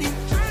Henny,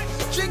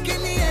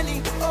 drinking the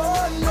Henny.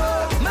 Oh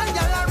no, my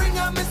girl, ring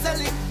on me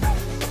selling,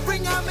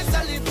 ring on me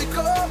selling to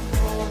go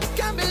home.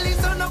 Can't believe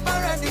sun up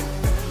already,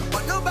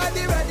 but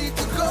nobody ready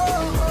to go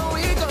home.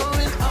 We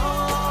going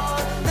all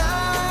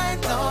night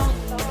long.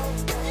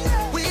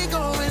 We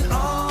going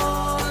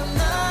all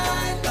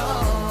night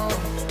long.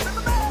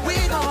 We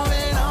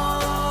going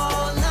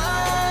all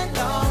night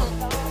long.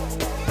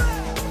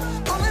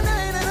 All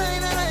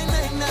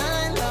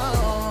night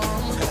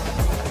long.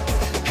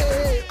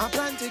 Hey, I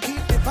plan to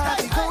keep the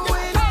party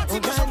going.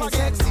 I'm kind of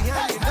sexy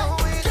and you know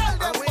it.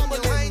 And when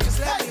you wine, just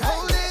let me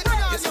hold it.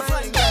 You're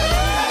smiling,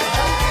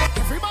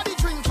 girl. Everybody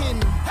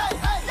drinking. Hey,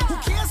 hey. Who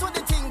cares what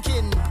they're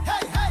thinking?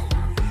 Hey, hey.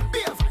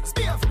 Beer fights,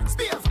 beer fights,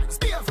 beer fights,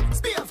 beer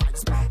fights, beer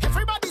fights.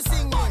 Everybody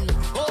singing.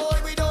 Oh,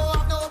 we don't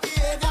have no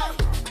behavior.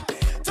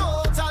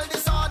 Total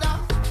disorder.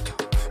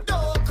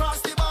 Don't cross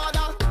the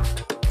border.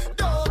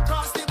 Don't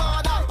cross the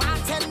border.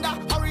 Bartender,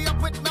 hurry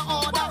up with my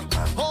order.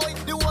 Oh,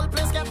 the whole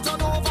place get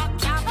turned over.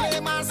 Can't play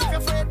mass if you're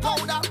afraid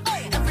powder.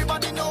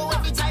 Everybody know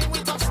every time we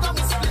touch down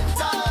it's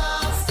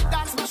splinters.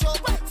 That's my show.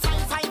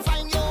 Fine, fine,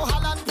 fine, yo,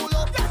 Holland pull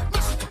up.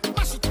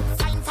 Mash it,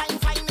 fine, fine,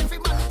 fine. Every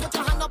man put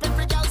your hand up,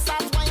 every girl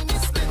start whining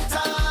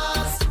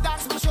splinters.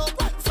 That's my show.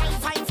 Fine,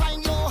 fine,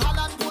 fine, yo,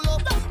 Holland pull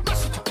up.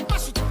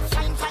 Mash it,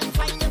 fine, fine,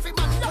 fine. Every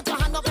man put your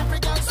hand up, every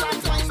girl start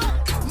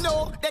whining.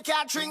 No, they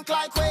can't drink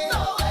like we.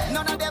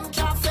 None of them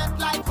can't fit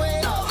like we.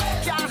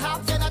 Can't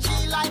have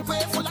energy like we.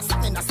 Full of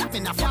stamina,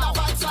 full of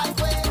vibes like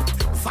we.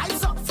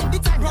 Vibes up from the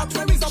time that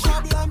we reach.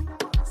 Problem.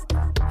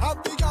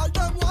 Have the girl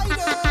them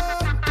whining.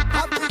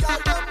 Have the girl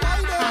them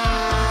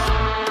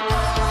whining.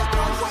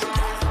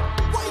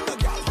 Wine the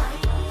girl,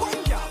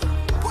 wine girl,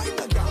 wine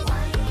the girl,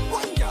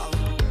 wine girl,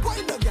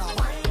 wine the girl,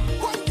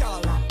 wine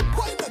girl,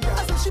 wine the girl.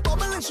 I see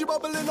she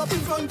bubbling up in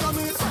front of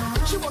me.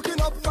 She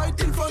walking up right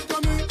in front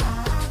of me.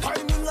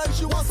 Whining like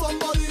she wants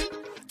somebody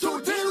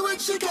to deal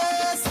with. She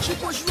gets. She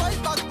push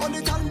right back on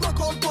it and rock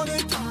up on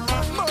it.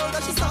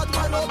 Murder, she start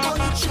right up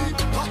on it. She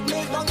got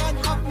me wrong and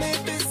have me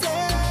busy.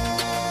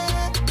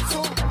 So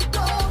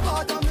don't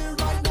bother me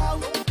right now.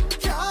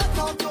 Can't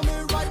talk to me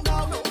right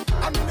now.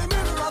 I'm in the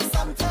middle of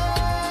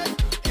something.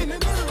 In the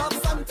middle of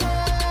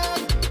something.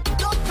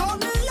 Don't call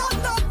me on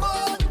the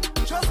phone.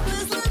 Just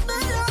please leave me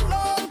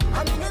alone.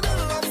 I'm in the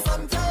middle of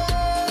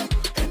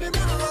something. In the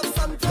middle of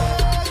something.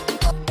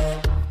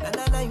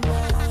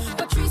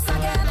 Patrice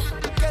again.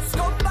 Guess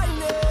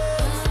combine it.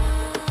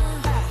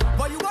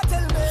 What you want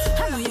tell me?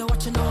 I know you're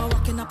watching, now I'm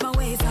walking up my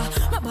ways.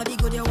 My body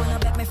good, you wanna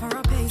bet me for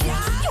a pace.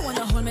 You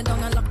wanna hold me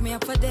down and lock me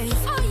up for days.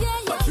 Oh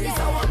yeah, Patrice,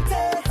 I want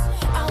it.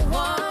 I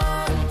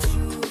want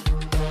you,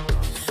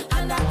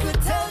 and I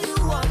could tell you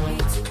want me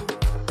to.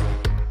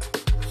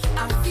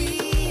 I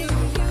feel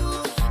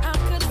you, I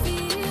could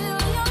feel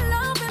your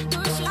love and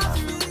pushing.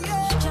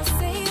 Just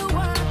say you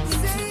want me,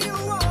 Say you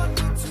want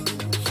me to.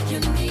 you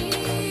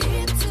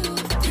need to.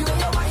 You and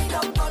your wind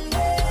up on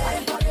me.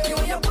 You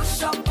and your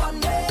push up on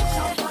me.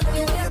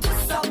 You and your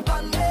twist up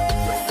on me.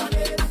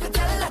 I can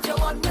tell that you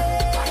want me.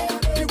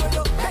 You and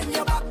your bend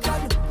your back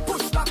and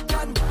push back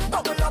and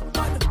bubble up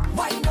and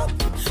wind up.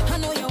 I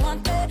know you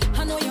want it,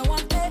 I know you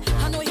want it,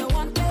 I know you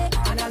want it.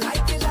 And I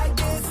like it like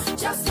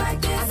this, just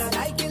like this. And I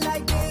like it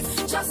like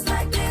this, just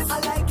like this. I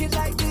like it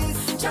like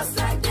this, just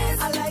like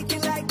this. I like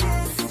it like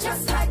this,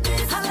 just like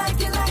this. I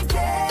like it like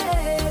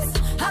this.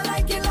 I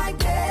like it like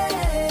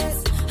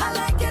this. I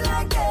like it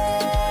like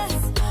this.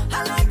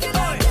 I like it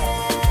like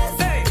this.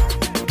 Hey,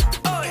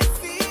 oi, It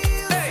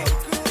feels hey,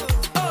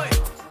 oi,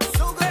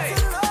 so good hey,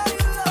 to know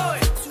you love oi,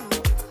 it too.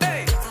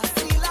 hey, I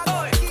feel like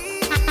oi, a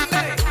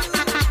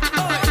kid.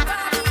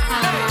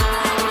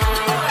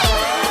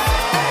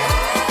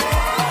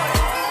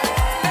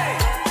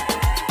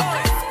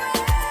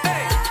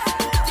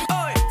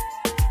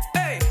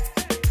 hey,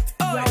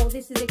 Yo,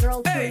 this is the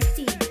girl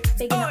Tracy,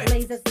 bigging up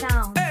Laser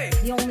Sound,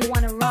 the only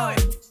one around.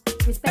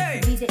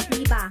 Respect to DJ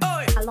Eba,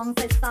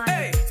 alongside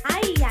Stein.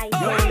 Aye, aye,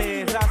 Yo, aye.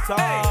 laser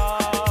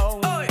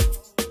sound.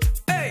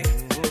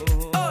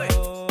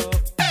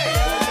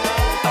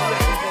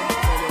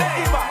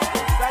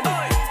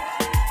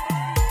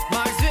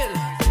 Marksville,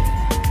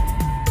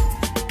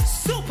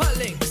 Super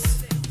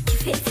Links.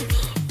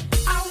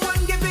 I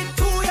want give it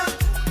to ya.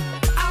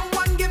 I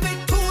want give it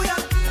to ya.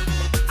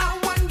 I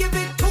want give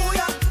it to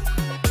ya.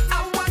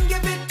 I want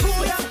give it to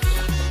ya.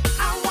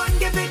 I want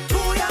give it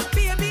to ya,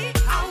 baby.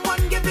 I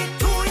want give it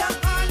to ya,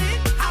 honey.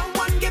 I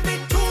want give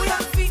it to ya,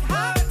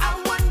 sweetheart.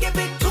 I want give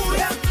it to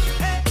ya.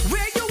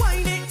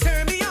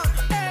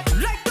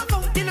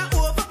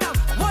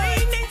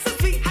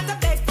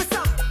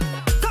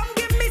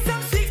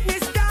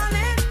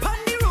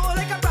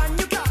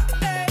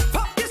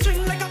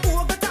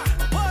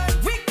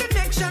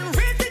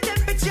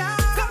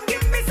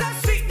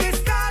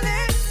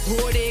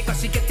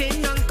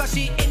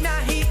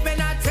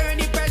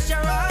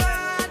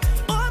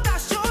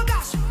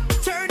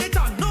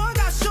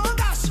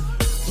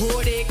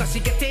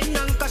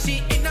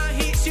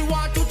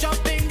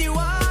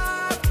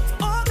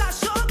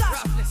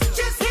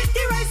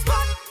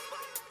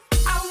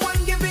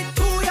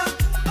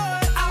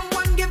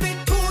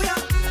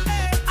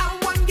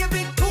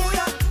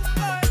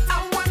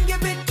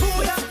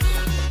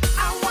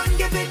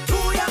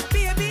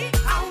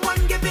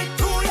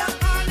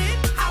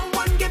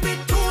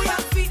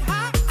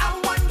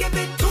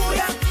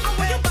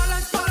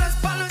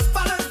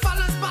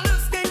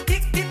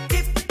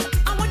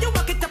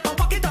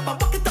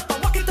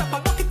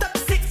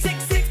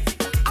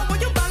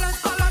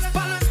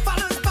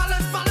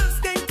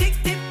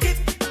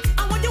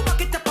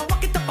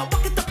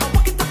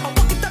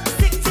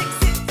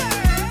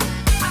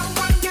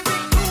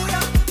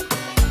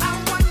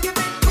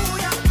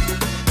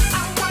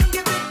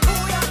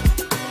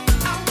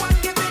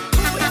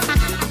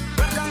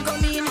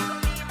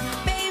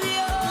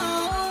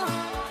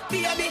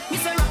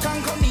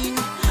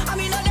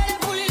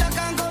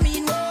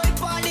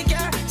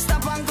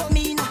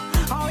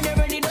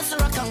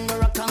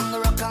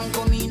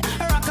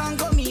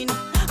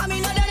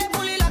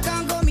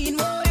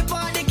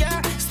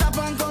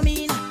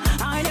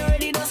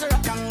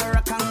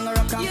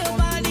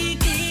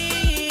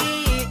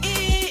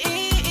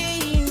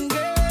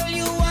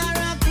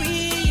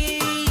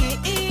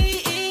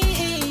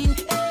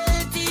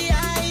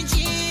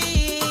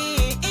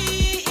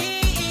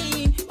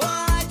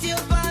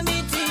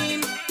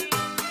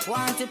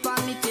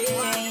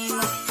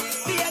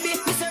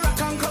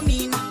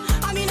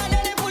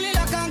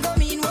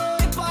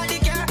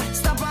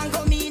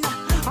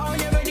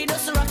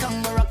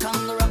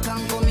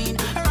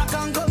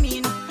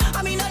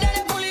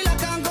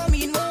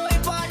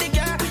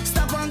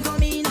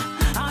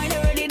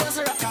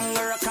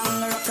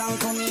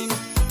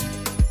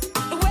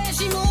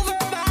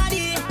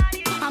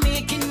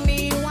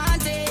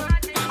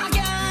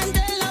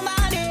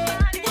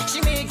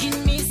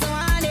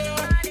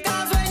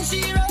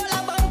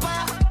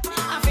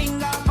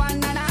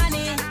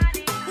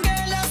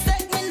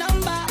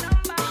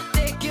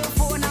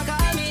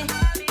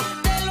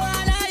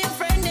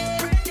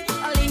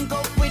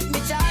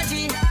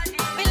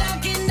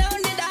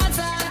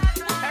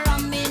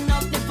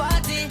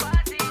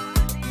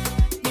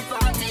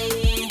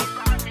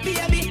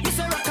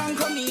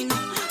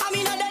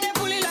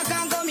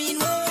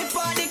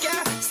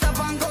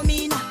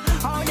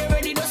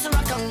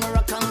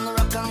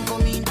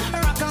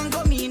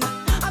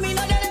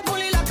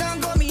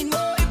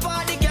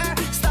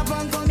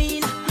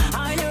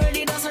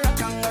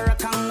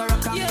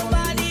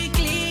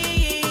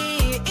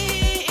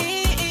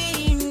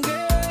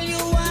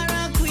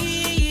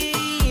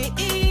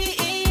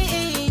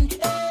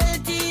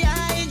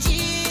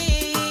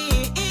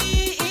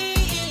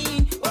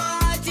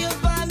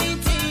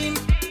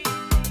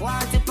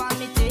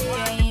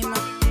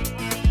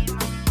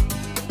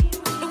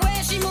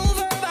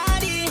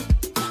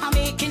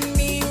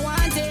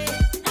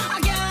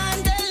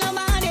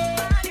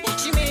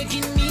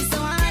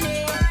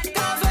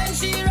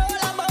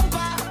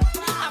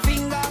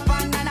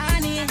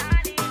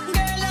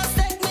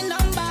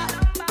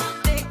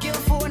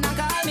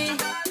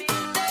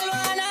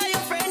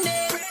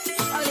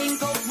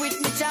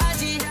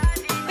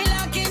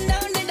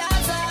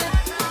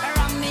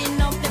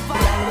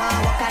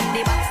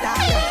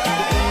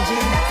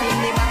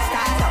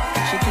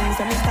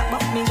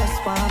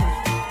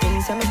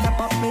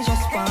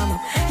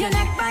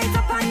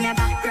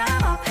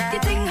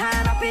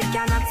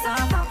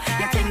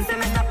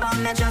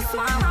 on me, just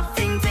warm up.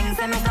 Ting ting,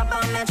 say me stop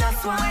on me,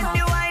 just warm up. When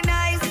you are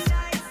nice,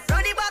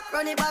 run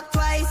it back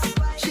twice.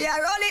 She a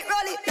roll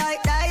it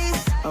like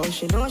dice. Oh,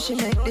 she know she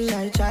make the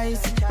right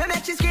choice. Me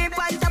make she scream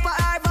on top of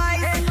her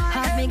voice.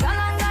 Have me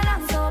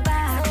galang so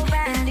bad.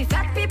 And the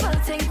fat people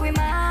think we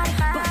mad,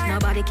 but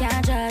nobody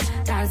can judge.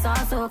 Dance on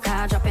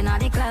soca, dropping on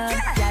the club.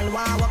 Girl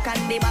want walk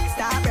on the back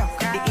start up.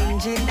 The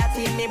engine that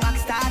in the back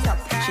start up.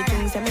 She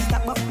thinks me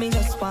stop up, me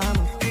just warm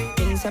up.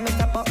 Thinks me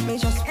stop up, me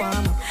just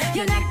warm up.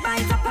 Your neck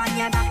bite up on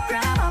your back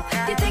grab up.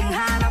 You think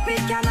hard up, it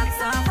cannot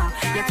stop up.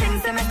 You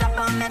think say me stop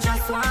on me,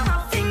 just warm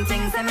up. Ting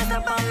ting, say me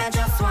stop on me,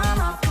 just warm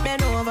up.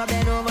 Bend over,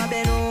 bend over,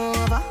 bend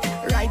over.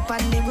 Right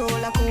on the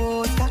roller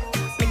coaster.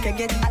 Make you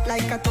get hot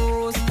like a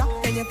toaster.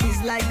 Then you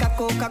fizz like a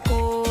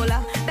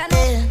Coca-Cola.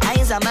 I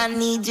as a man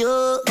need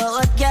you,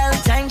 but girl,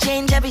 time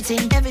change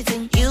everything,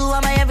 everything. You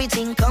are my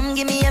everything, come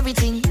give me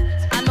everything.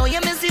 I know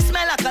you miss the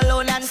smell of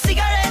cologne and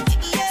cigarette,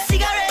 yeah.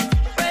 Cigarette,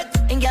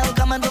 breath. And girl,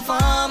 come and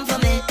perform for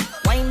me.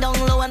 Wind down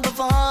low and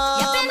perform.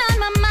 You've been on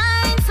my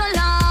mind so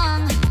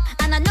long,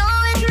 and I know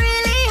it's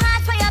really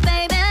hard for you,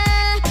 baby.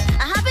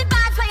 I have it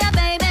bad for you,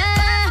 baby.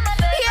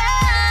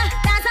 Yeah,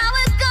 that's how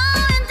it's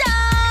going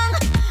down.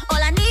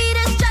 All I need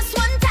is just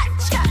one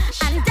touch,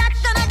 and that's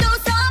gonna do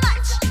so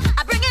much.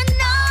 I bring it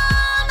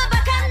on my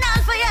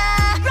bacchanal for you.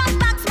 Rock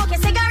back, smoke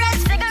your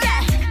cigarettes,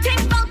 yeah.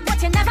 Think about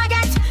what you never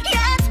get,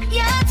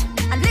 yet,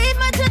 and leave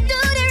me to do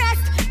the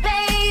rest,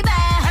 baby.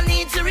 I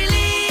need to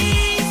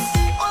release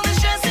all the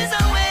stresses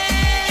away.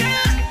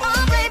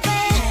 Oh baby,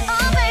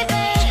 oh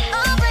baby,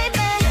 oh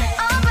baby,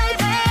 oh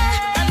baby.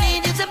 I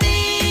need you to be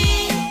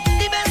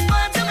the best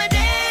part of my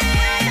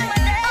day.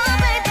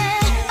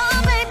 Oh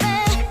baby,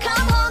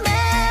 come hold me.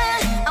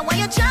 I want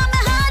you to me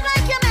hard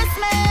like you miss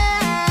me.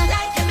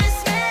 Like you miss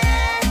me,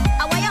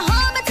 I want you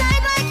hold me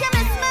tight like you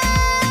miss me.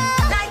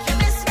 like you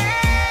miss me,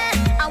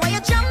 I want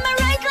you to me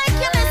right like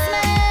you miss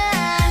me.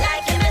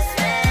 like you miss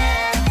me.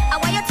 I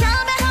want you to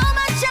tell me how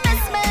much you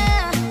miss me.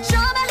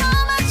 Show me how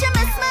much you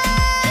miss me.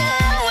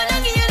 When I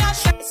give you that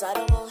shot, It's I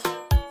don't know.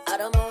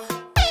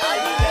 All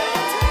you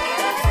girls to me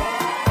that's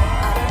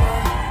I don't know.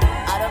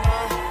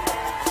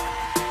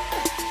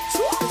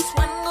 this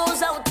one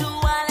goes out to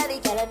all of the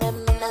girl and them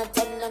in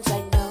attendance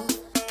right now.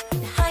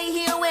 The high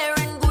heel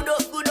wearing good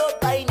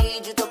up. I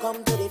need you to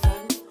come to the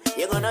front.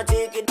 You're gonna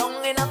take it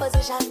down in a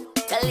position.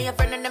 Tell your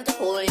friend and them to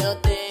pull your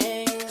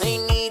thing. I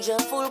need your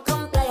full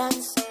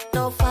compliance.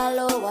 No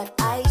follow what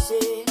I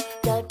say.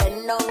 Girl,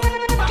 bend down.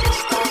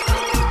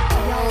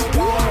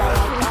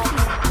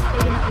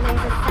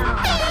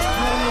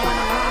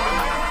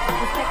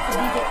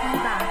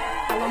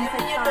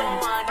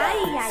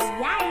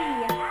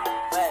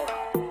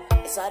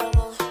 It's I don't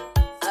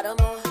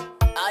know.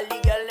 All the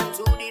girls them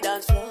to the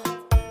dance floor.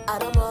 I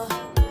don't know.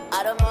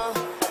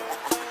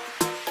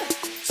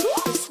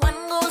 This one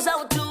goes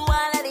out to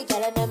all of the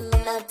girl and them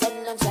in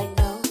attendance right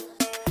now.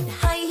 The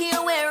high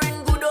heel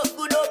wearing good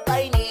up.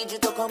 I need you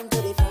to come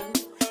to the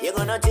front. You're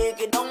gonna take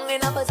it down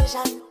in a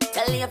position.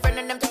 Tell your friend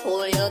and them to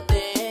pull your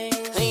thing.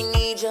 I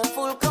need your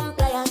full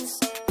compliance.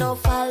 No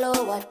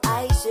follow what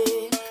I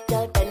say.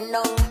 Girl, bend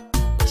down,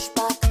 push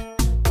back.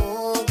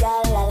 Oh,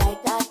 girl, I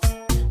like that.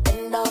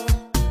 Bend down,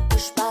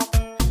 push back.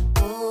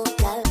 Oh,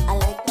 girl, I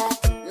like that.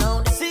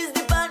 Now this is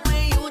the part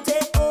where you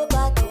take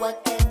over, do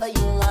whatever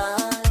you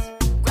want.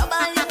 Grab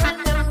all your friend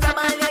them, grab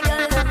all your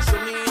girl them. Show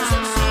me your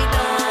sexy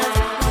dance.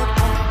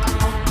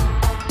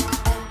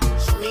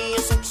 Show me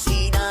your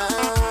sexy dance.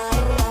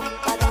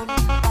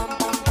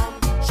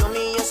 Show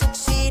me your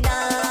sexy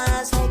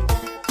dance like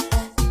that.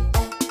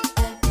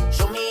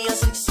 Show me your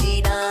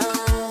sexy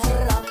dance.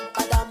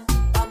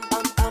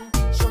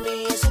 Show me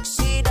your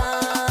sexy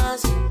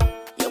dance.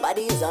 Your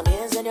body is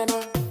amazing, you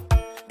know.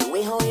 The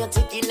way how you're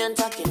ticking and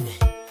talking.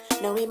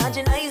 Now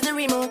imagine I is the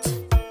remote,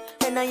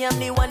 and I am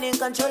the one in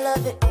control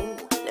of it. Ooh,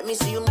 let me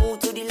see you move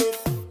to the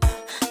left.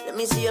 Let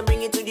me see you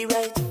bring it to the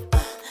right.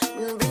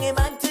 Bring it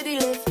back to the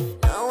left.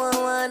 Now I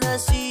wanna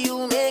see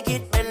you make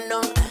it bend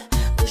down.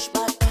 Push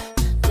back.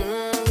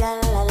 Girl,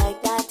 I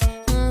like that.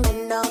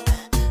 Bend down.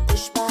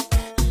 Push back.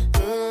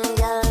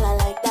 Girl, I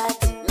like that.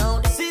 Now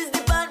this is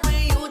the part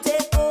where you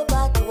take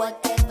over, do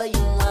whatever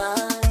you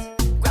want.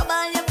 Grab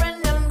all your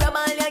friend them, grab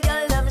all your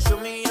girl them. Show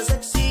me your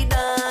sexy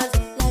dance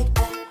like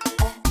that.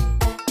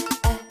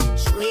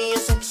 Show me your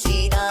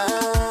sexy dance.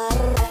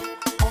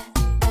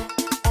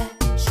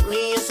 Show me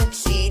your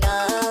sexy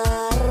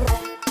dance.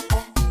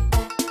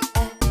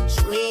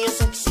 Show me your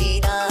sexy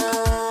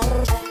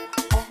dance.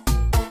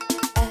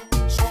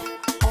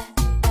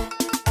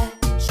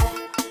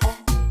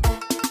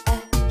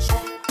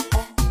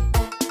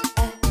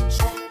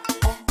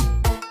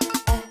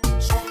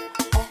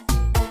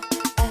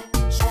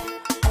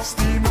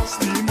 Steam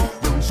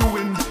it, young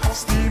showing.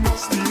 Steam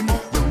it,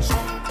 young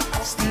show.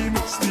 Steam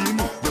it,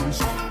 young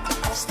show.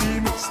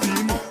 Steam it,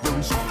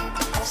 young show.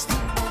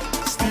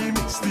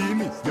 Steam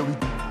it, young.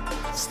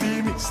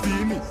 Steam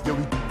it,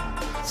 young.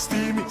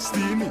 Steam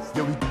it,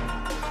 young.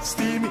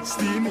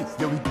 Steam it,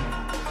 young.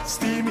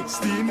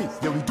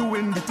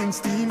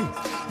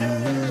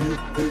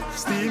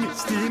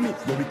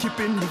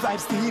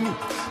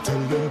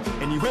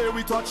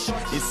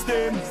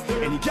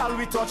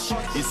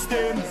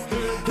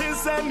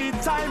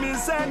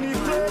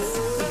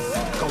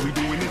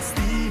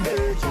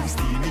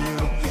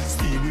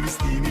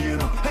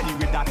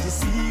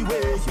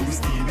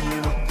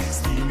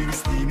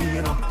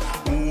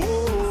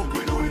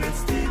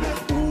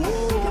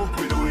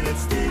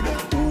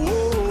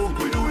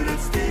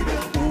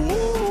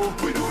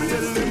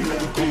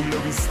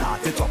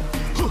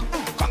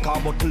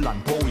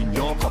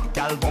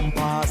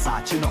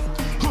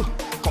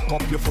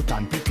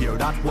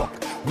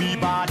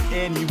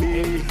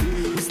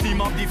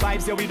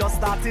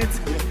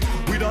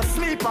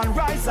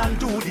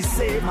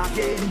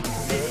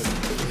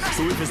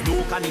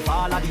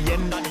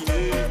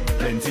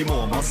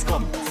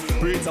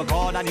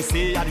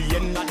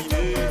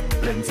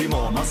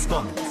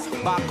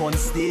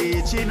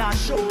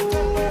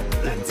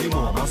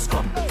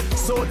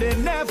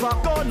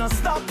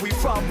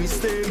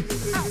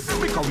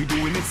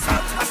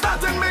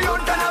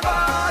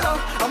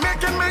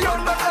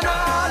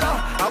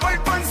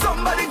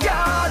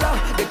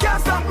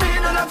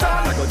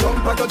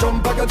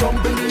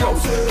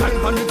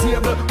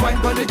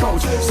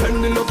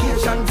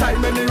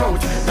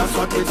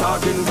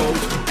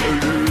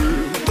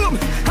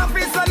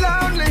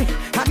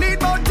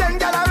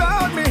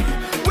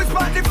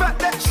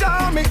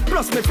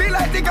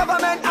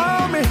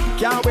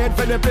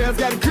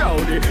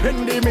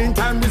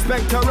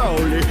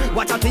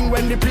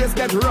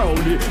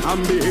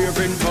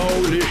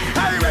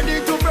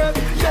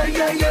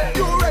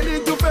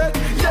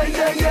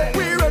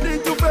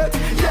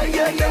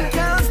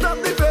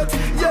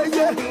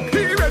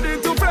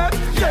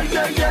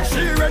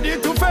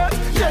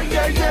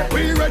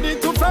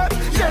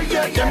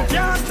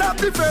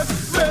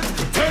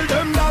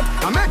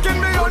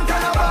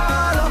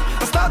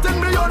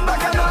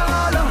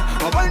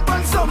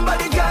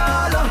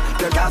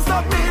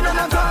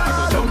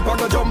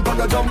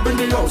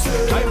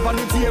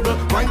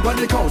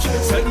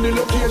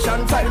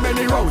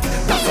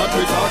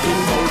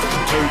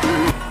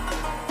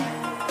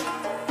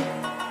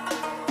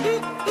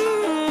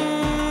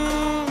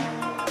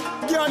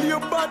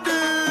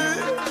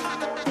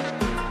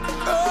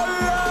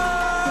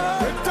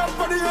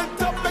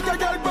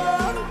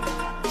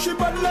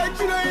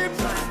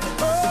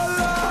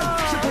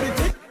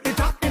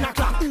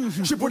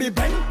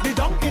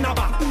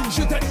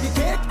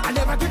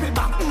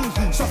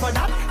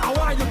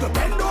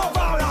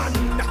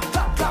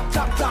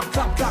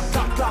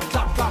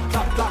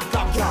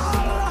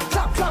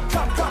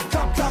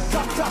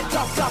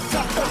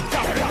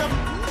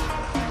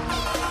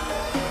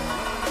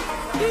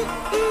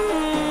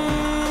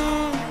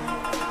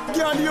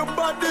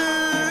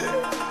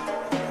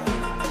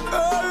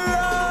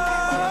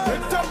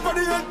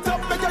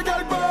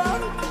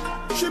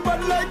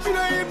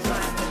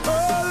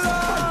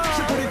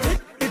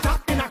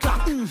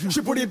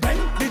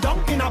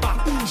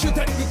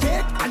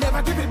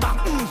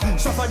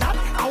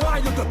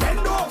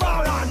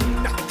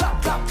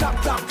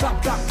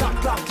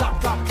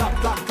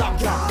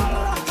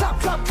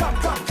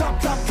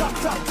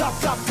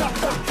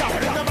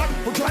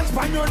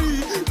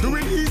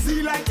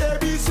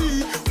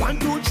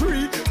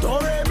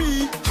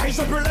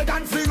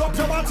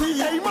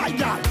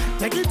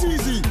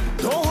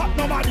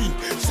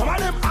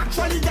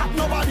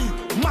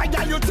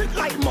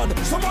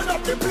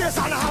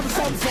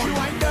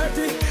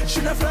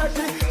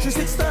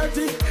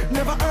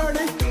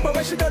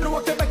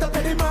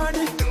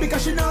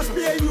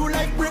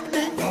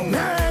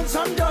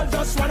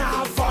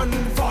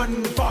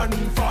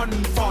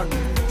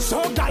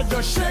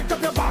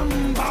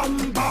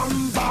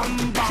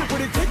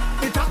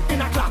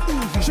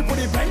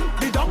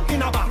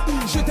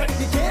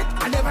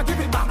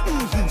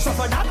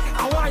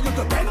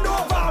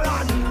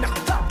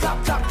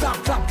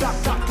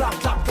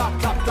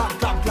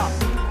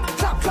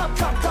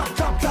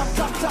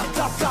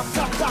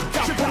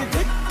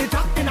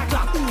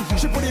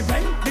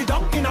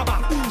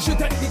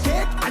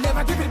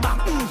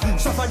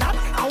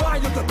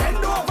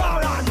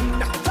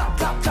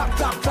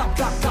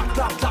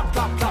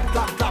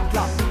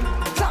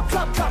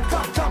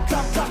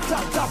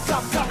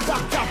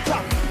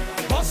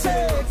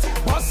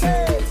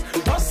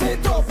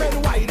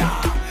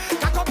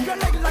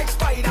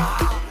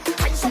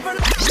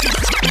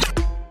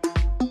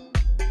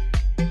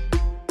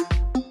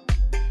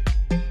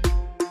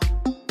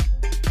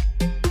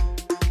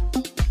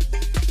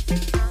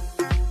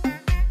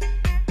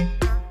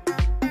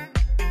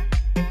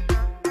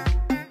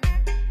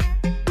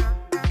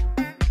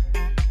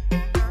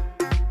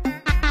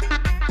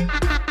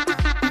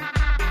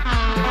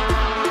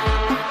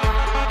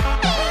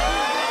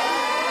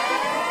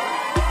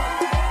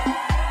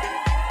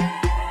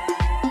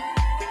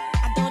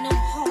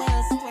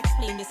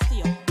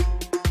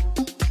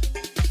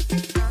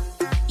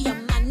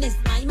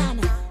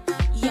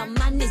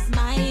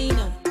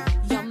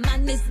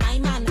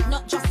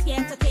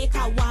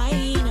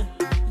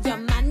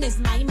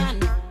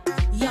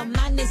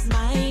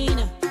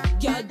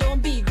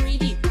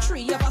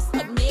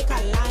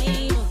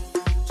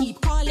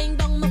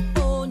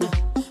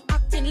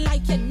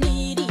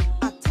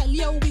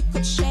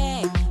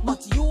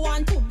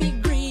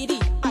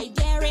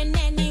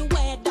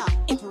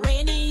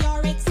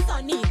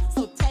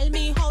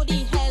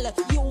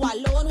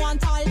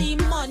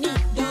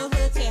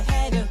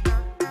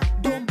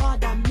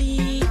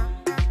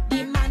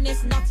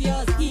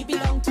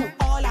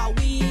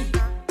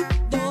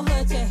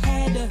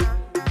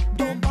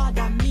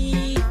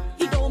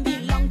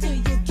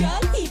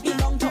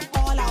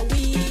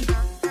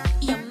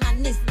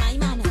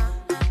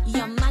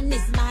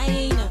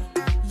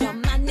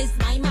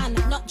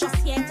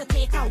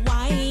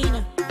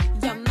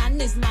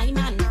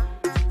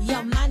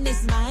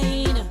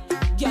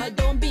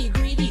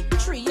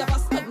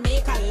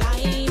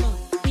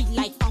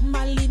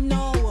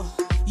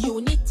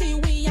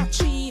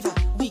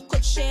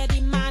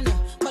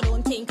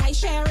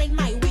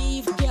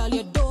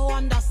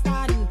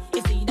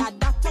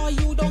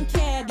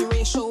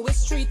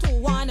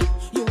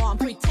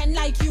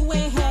 you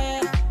ain't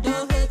here,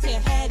 don't hurt your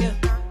head.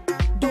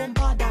 Don't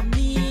bother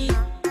me.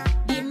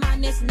 The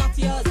man is not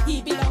yours,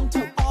 he belong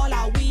to all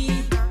our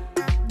we.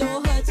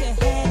 Don't hurt your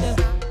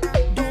head,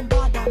 don't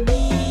bother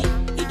me.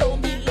 He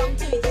don't belong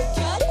to you,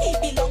 girl, he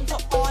belong to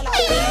all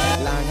our we.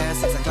 Long hand,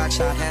 6 o'clock,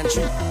 short hand,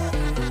 3.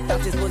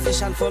 That is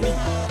position for me.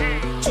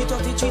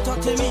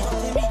 330 me.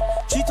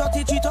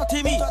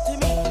 330 me.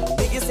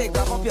 Biggest say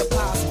grab up your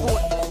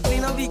passport.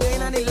 Clean up the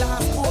gain and the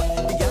last sport.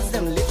 The girls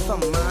them lit from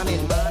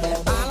morning.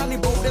 All on the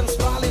boat them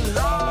sprawling.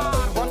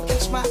 Lord, one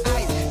catch my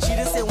eyes. She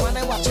just say one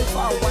I watch it for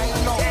a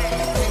while now.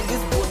 Then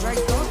this boat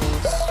right down.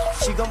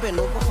 She gon' bend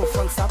over for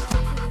front stop.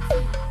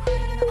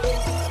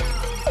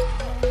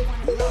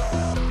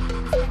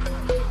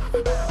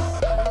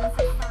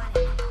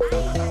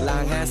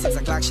 Long hand, 6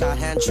 o'clock, short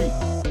hand, 3.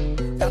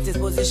 That is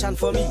position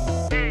for me.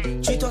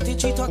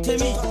 330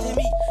 me.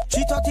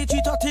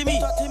 330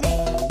 me.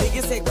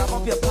 Biggest say grab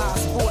up your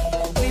passport.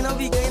 Clean up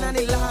the gain and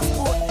the last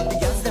sport. The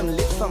girls them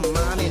lit from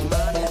morning.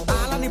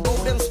 All on the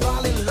boat them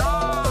sprawling.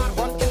 Lord,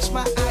 one catch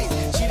my eyes.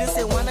 She just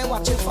say one I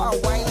watch it for a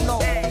while now.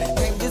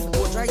 Then this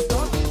boat right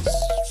down.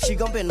 She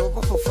gon' bend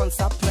over for front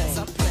stop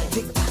playing.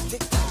 Tick tock.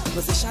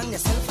 Position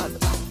yourself on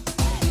top.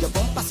 Your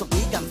bumper so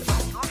big and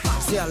fat.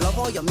 Say I love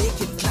how you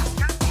make it clap.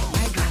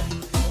 My God.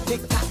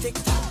 Tick tock.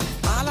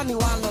 All on the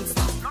wall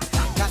non-stop.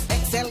 Got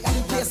XL, got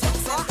the place.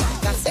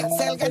 Got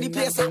XL, got the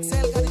place.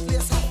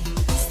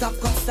 Stop,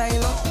 cut,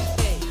 style up.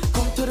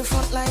 Come to the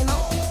front line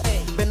up.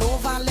 Bend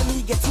over, let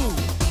me get in.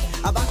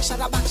 A back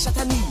shot, a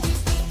knee.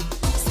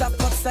 Stop,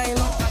 cut, style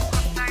up.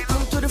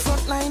 Come to the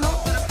front line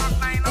up.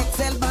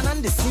 XL ban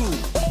on the scene.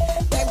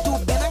 Time to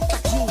bend and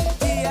clack in.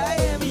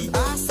 D-I-M-E,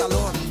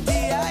 salon.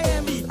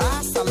 D-I-M-E,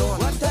 salon.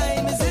 What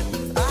time is it?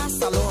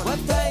 Salon. What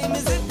time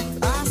is it?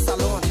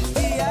 Salon.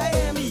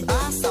 D-I-M-E,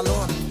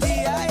 salon.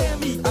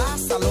 D-I-M-E,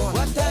 salon.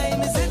 What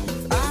time is it?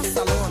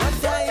 Salon.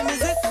 What time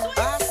is it?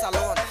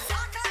 Salon.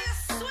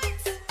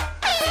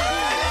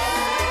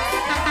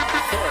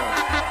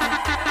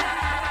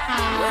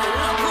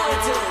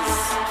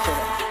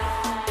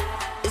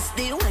 It's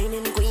the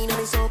whining queen of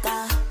the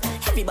soca.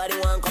 Everybody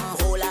want come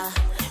hold her.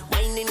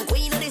 Whining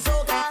queen of the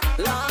soca.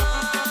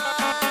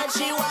 Lord,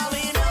 she want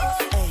me know.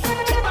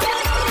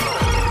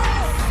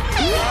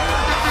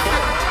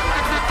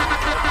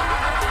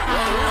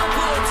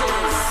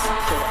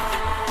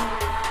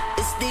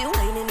 It's the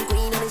whining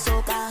queen of the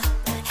soca.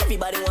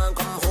 Everybody want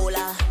come hold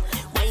her.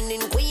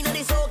 Whining queen of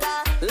the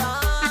soca.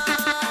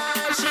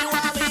 Lord, she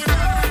want me know.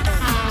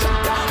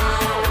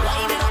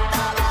 Winding up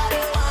that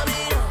body, want me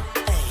know.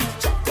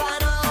 Check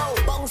on out,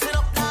 bouncing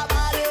up that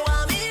body,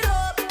 want me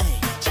know.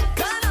 Check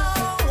on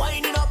out,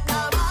 winding up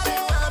that body,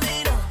 want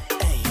me know.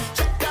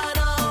 Check on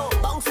out,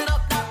 bouncing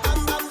up that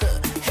bam bam.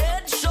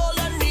 Head,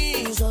 shoulder,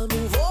 knees,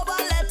 move over,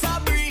 let her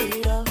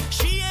breathe.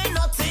 She ain't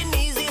nothing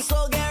easy,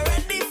 so get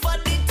ready for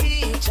the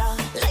teacher.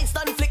 Lights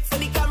done flick for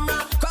the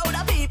camera, crowd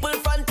of people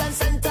front and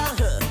center.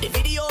 The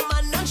video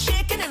man not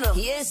shaking enough,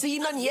 he ain't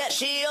seen none yet.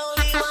 She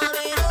only want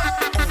me know.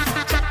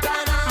 Check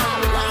on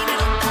out,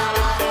 winding up that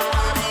body,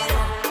 want me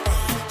know.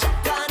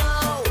 Check on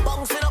out,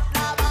 bouncing up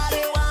that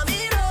body, want me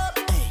know.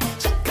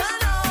 Check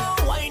on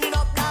out, winding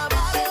up that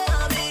body,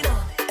 want me know.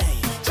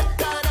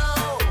 Check on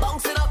out,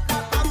 bouncing up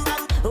that bam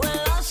bam.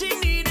 Well, all she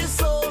need is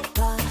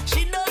soca.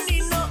 She don't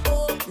need no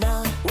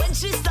opener. When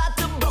she start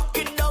to broke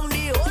it down,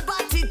 the whole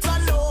party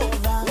turn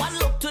over. One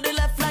look to the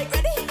left like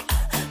ready.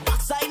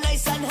 Backside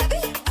nice and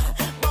heavy.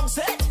 Bounce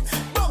it.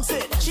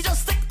 She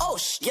just stick. Oh,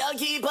 girl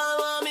keep on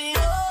want me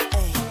know.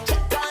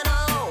 Check on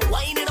out,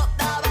 winding up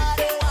that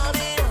body, want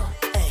me know.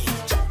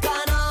 Check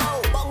on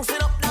out,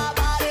 bouncing up that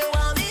body,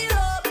 want me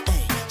know.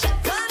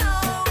 Check on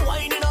out,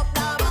 winding up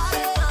that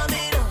body, want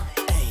me know.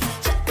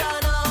 Check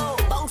on out,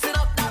 bouncing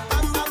up that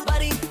bam bam.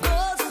 Body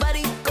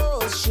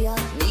goes, she a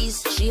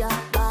beast, she a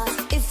boss.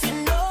 If you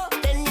know,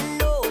 then you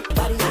know.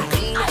 Body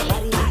clean,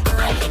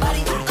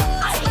 body goes,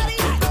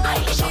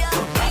 she a beast, she a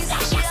boss.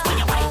 If you know, then you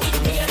know.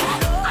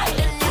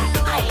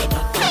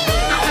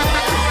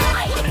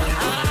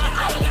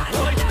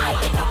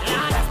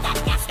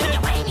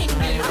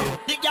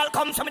 The girl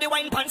comes from the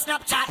wine pan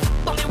Snapchat.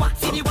 But me want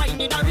see the wine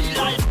in a real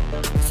life.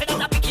 Say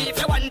that a picky if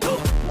you want to.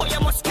 But you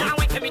must can't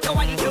wait for me to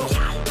want you.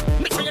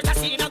 Make sure you just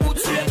see in a good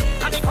shape.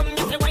 And they come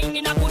if you wine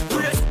in a good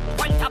place.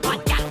 Want a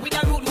bad girl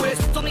with a rude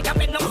waist. So me can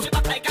bend down, she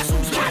back like a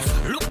shoes glass.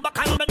 Look back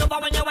and bend over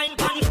when you wine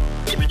pan.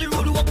 Give me the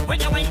rude walk when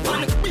you wine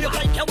pan. Be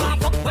like you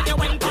want fuck when you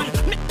wine pan.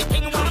 Make the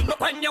thing warm up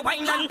when you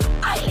wine and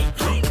I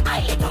lit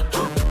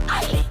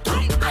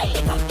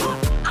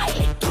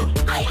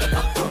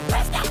up.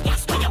 Where's that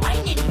gas when you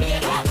wine in me?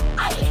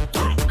 I lit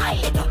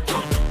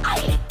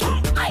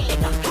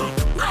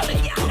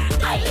up.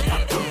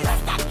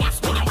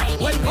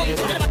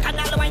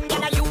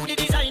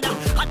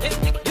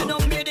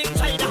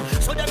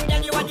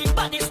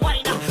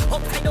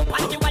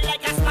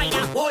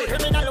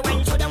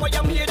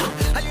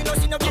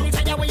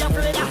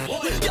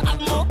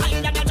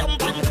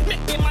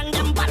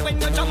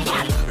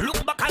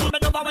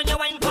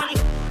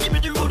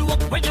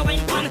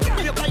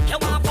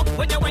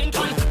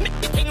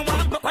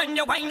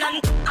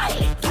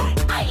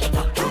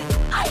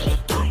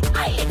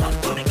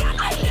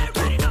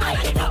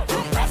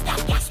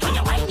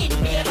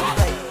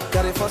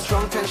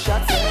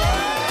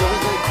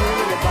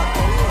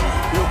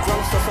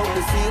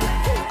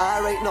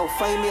 Alright now,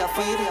 find me a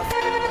feed.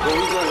 Where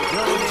we going?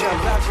 Big jam.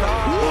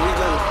 Where we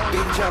going?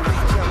 Big jam.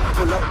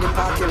 Pull up the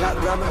parking lot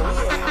grammar.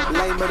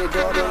 Line by the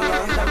door, don't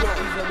line.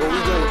 Where we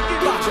going?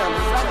 Big jam.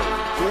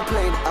 Who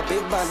playing a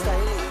big band?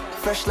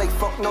 Fresh like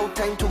fuck, no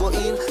time to go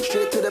in.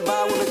 Straight to the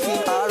bar with the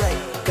team. Alright,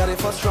 got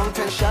it for strong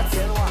 10 shots.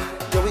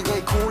 Then we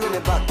going cool in the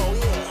back.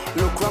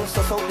 Look round,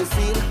 stuff out the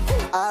scene.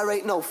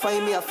 Alright now,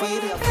 find me a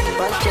feed.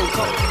 Band can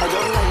come, I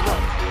don't line up.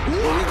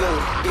 Where we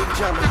going? Big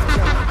jam.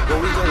 Where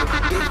we going?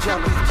 Big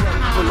jam.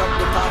 Pull up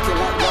the parking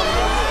lot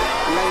grammar.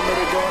 Line by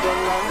the door,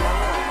 don't line.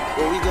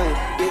 Where we going?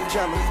 Big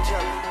jam.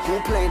 Who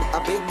playing a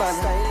big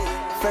band?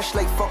 Fresh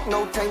like fuck,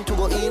 no time to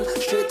go in.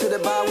 Straight to the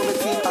bar with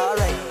the team.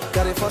 Alright,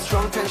 got it for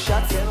strong 10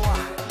 shots.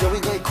 Then we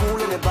going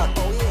cool in the back.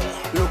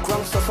 Look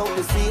round, stuff out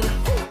the scene.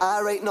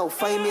 Alright now,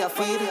 find me a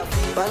feed.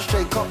 Band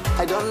straight up,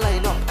 I don't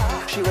line up.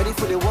 She ready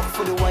for the walk,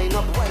 for the wind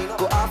up.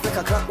 Go off like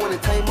a clock when the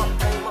time up.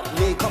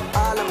 Make up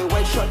all of me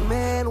white shot,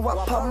 man.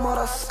 What pop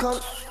mother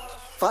skunt?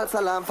 False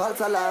alarm, false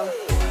alarm.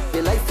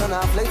 The lights turn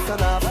off, lights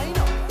turn off.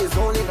 It's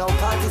only now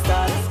party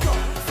start.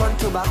 Front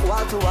to back,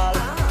 wall to wall.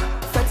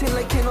 Fetting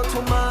like you know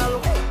tomorrow.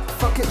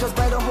 Fuck it, just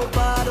buy the whole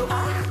bottle.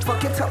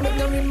 Fuck it up, make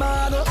them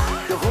remodel.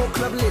 The whole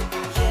club lit.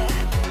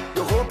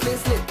 The whole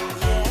place lit.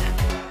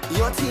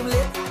 Your team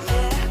lit.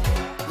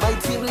 My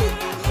team lit.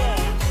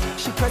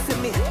 She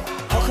pressing me.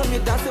 How come you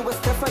dancing with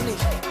Stephanie?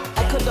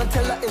 I couldn't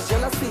tell her it's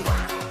jealousy.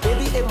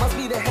 Maybe it must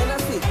be the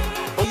Hennessy.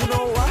 Oh, you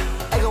know what?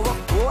 I gon' walk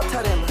both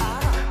of them.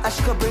 And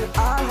she could bring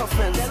all her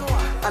friends.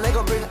 And I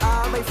gon' bring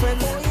all my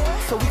friends.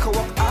 So we can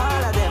walk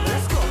all of them.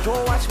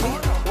 Don't watch me,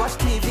 watch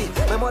TV.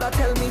 My mother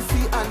tell me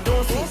see and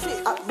don't see.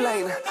 Act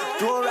blind,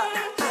 don't rat.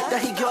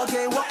 That he girl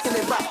can't walk in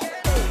the back.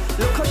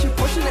 Look how she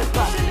pushing it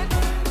back.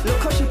 Look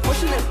how she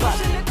pushing it back.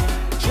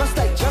 Just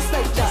like that.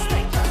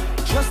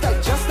 Just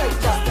like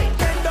that.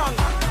 Bend down.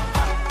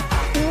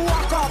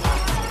 Walk up.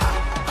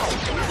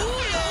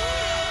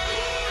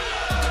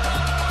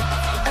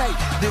 Hey,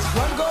 this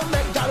one gon'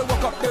 make y'all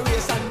walk up the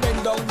race and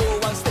bend down low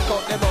and stick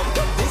out the bum.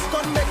 This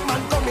gon' make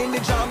man come in the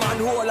jam and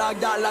hold a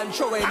gal and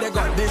throw away the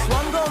gun. This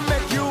one gon'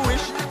 make you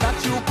wish that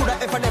you coulda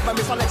ever never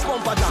miss a next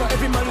bumper jam. So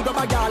every man grab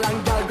a gal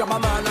and gal grab a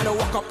man and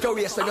walk up the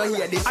race and you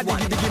hear this. I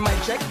diggy my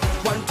check.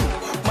 1,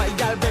 2. My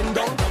gal bend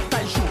down,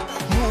 tie shoe,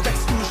 move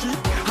exclusive,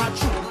 hard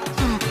shoe.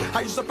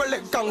 I use up a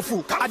leg kung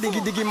fu. I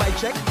diggy my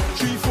check.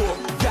 3, 4.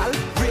 Gal,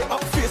 way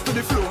up face to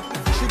the floor.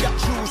 She got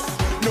juice,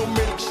 no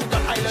milk. She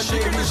got island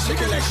dairy. She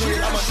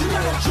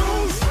got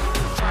juice.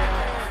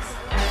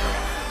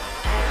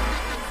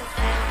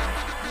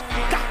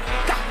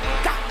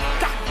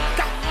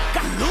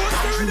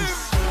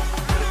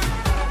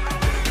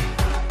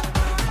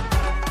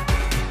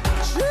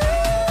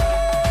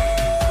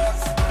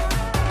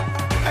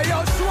 Hey yo,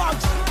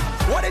 Swags,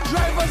 what the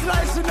driver's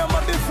license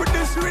number be for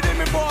this rhythm,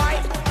 me boy?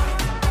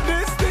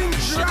 This thing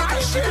dry,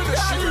 she got a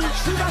juice.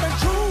 She got a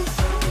juice.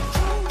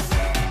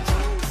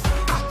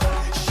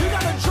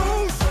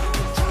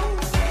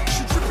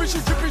 She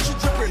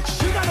dripping.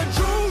 She got a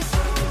juice.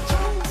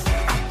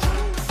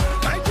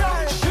 My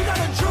girl, she got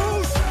a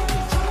juice.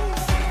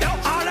 Now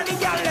all of the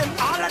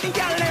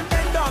gal them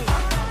bend down.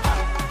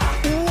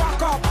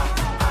 Walk up.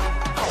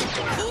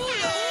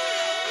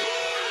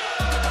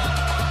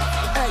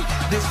 Hey,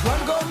 this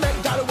one gon'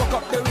 make gal walk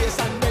up the race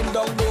and bend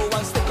down low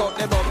and stick out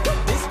the bum.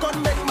 This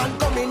gon' make man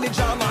come in the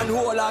jam and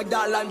hold a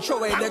gal and throw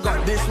away the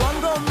gun. This one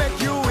gon' make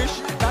you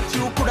wish that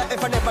you coulda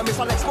ever never miss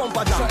a next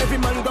bumper jam. So every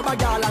man grab a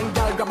gal and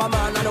gal grab a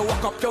man and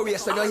walk up the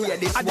race and you hear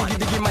this. I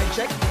diggy my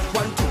check.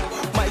 1, 2.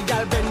 My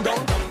gal bend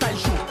down, tie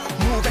shoe,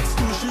 move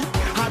exclusive,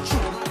 hard shoe.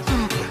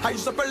 I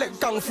use up a leg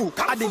kung fu.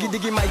 I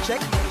diggy my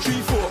check.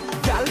 3, 4.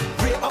 Gal,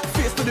 way up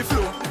face to the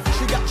floor.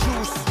 She got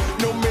juice,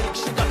 no milk.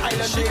 She got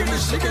island dairy.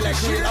 She got a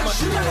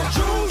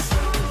juice.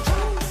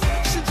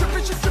 She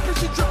dripping. She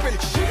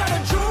got a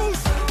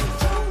juice.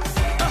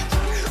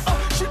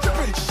 She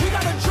dripping. She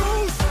got a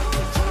juice.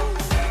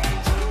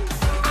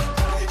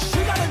 She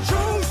got a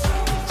juice.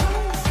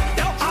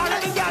 Now all of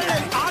the gal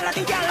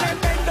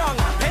bend down.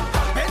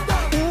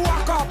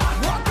 Walk up,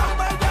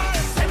 my girl.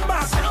 Send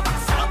back.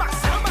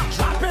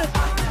 Drop it.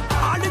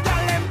 All the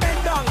gal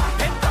bend down.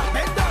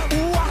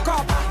 Walk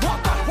up.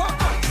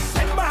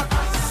 Send back.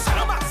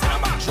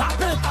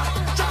 Drop it.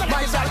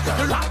 My side,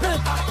 drop it.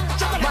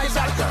 My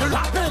side,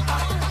 drop it.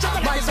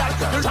 My side,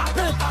 drop it.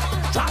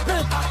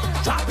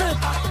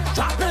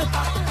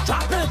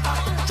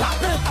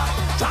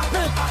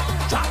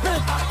 Drop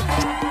it.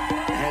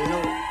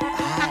 Hello,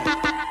 hi.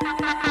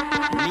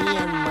 Me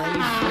and my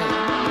friend,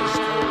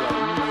 Mr.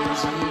 Rum,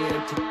 is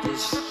here to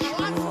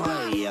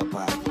destroy your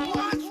party.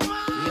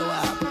 You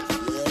up?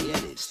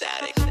 Get it?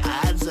 Static. I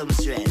had some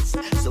stress,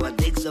 so I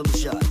take some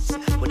shots.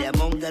 But the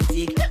amount I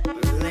take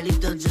really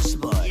touch the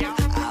spot. I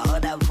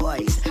heard a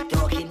voice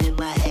talking in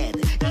my head.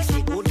 He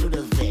said, go to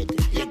the vet,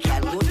 you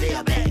can't go to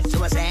your bed.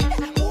 So I said,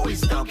 who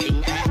is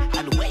talking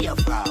and where you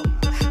from?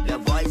 The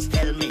voice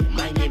tell me,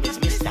 my name is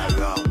Mr.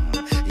 Rum.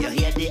 You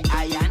hear the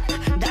iron?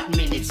 That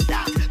means it's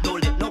that.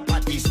 Don't let no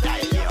party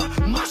style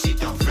you. Mash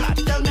it up flat.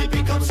 Tell me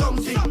pick up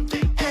something.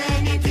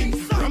 Anything.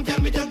 From tell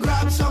me to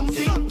grab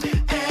something.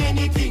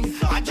 Anything.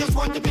 I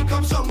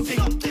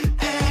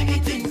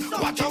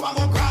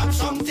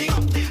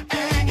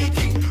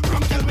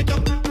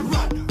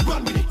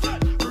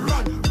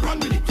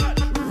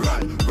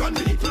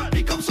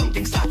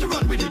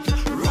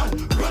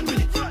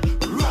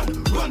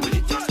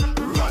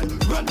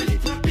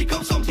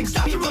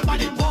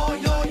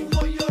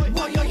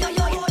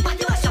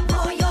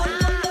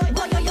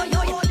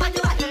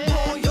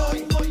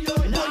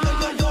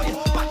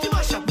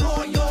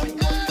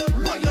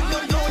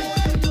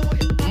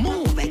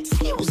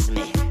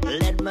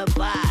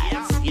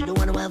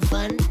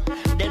woman.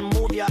 Then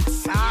move your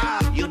ass.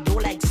 You do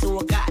like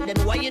soca.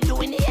 Then what you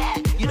doing here?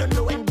 You don't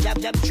know when Jab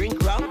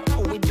drink rum.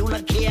 We do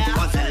not care.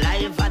 Cause the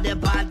life of the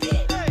party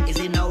is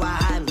in our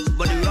hands.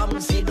 But the rum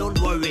say don't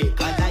worry,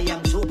 cause I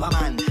am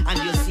Superman. And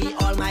you see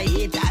all my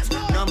haters,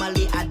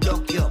 normally I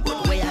duck you.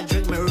 But when I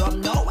drink my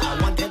rum now,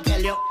 I want to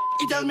tell you.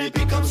 He tell me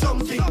pick up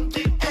something,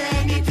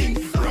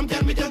 anything. Rum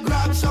tell me to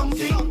grab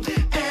something,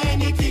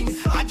 anything.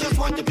 I just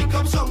want to pick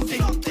up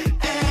something,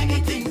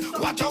 anything.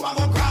 Watch how I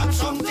go grab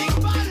something,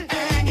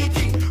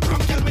 anything.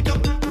 Rum tell me to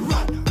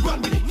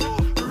run with it,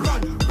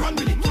 run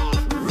with it,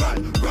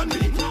 run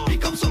with it.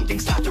 Pick up something,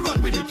 start to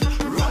run with it,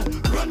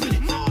 run with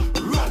it,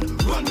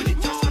 run with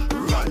it,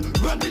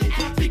 run with it.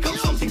 Pick up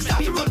something,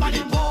 start to run with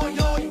it.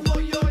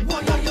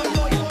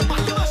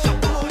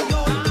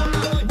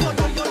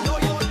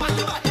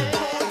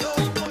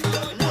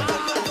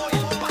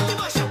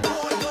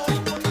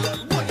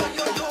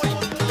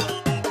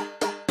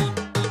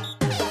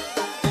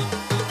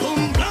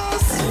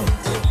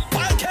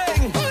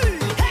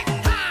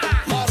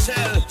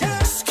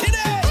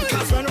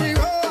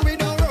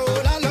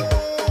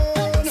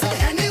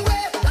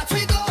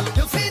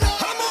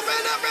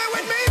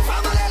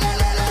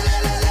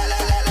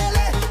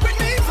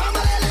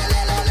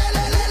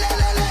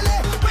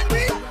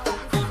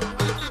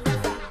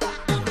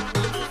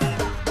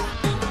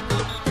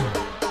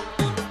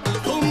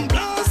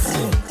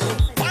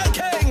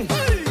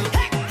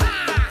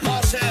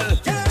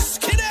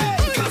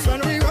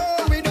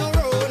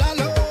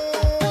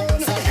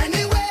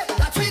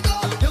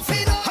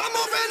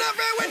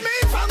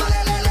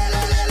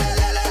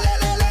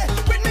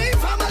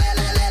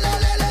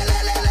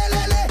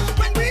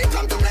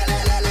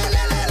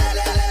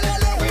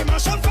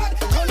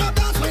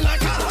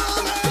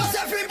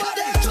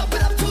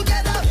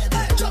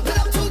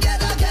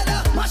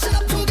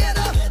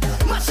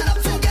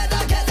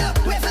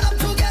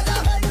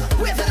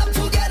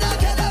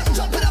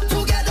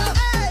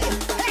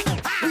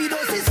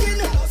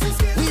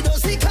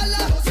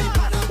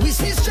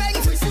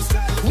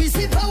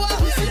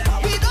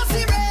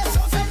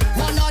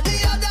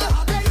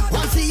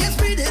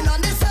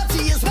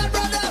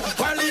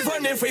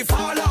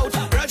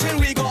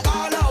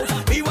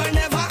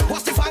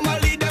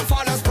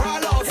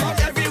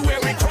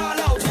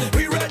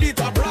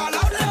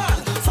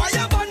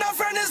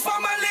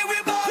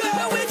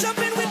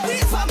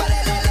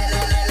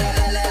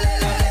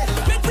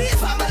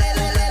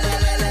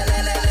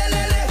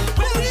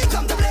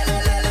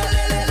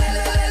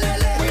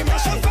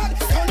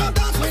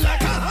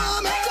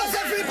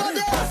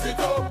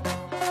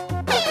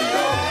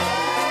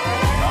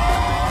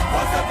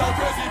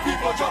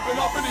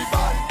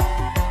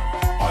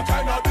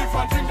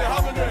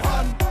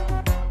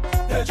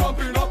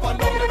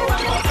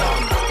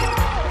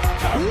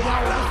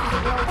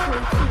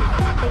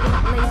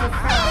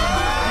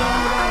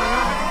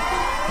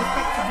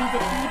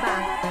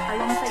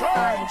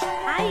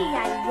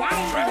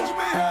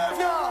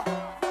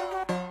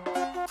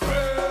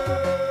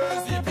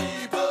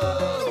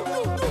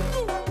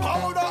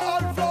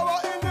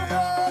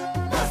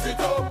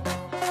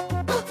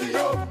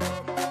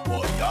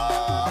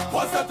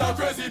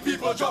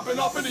 Jumping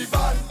up in the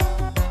van,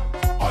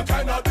 all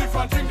kind of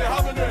different things they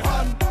have in their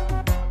hand.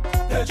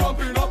 They're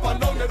jumping up and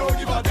down, they don't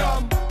give a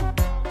damn.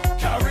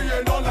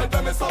 Carrying on like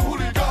them is some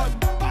hooligan.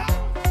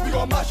 We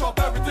gon' mash up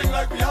everything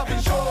like we have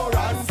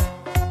insurance,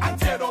 and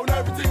tear down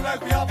everything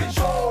like we have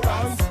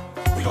insurance.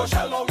 We gon'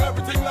 shell out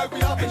everything like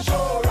we have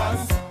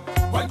insurance.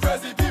 When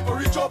crazy people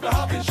reach up, they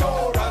have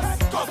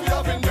insurance, cause we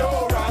have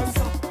endurance.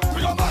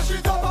 We gon' mash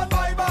it up and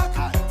buy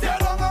back, tear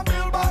down and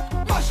build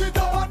back. Mash it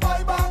up and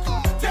buy back,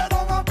 tear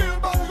down and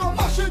build back. We gon'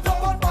 mash it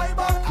up and buy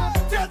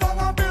back, tear down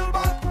and build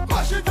back.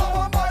 Mash it up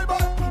and buy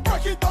back,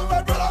 break it down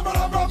like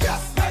brother.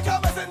 Yes, make a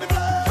mess in the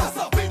place. Pass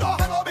up, we don't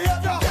have no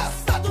behavior.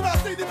 Yes, start to not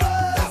see the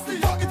place. Nasty,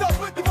 fuck it up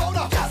with the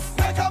powder. Yes,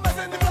 make a mess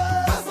in the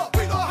place. Pass up,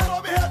 we don't have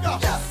no behavior.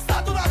 Yes,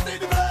 start to not see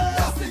the place.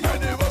 Nasty,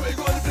 anywhere we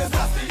go in the place.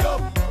 Nasty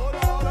up,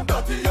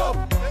 dirty up.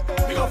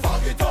 We gon'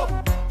 fuck it up.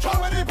 Try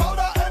with the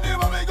powder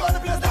anywhere we go in the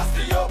place.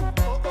 Nasty up,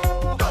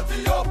 dirty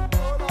up.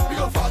 We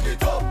gon' fuck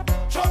it up.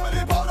 Try with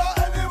the powder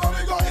anywhere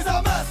we go. It's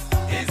a mess.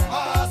 It's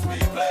mass we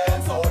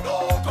playing, so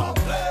don't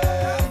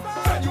complain.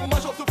 Can you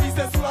mash up to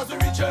pieces soon as we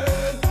reach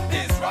it?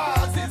 It's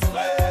rags, it's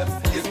flames,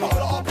 it's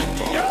powder up in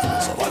the air.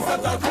 What's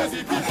that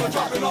crazy people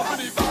dropping off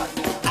in the van?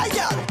 Hey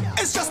girl,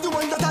 it's just the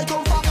one that I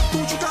come for.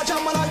 Don't you catch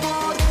on my like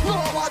good? No,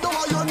 I don't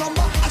want your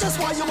number. I just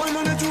want you wine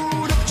on the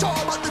dude. Show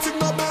about the thing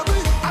now, baby.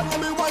 And let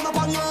me wine up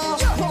on you.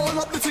 Roll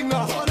up the thing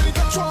now.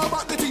 Show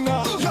about the thing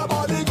now. Your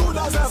body good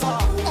as ever.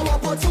 I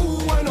want put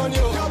two wine on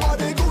you. Your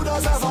body good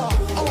as ever.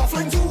 I want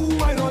fling two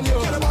wine on you.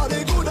 Your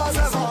body good as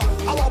ever.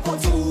 I want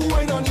put two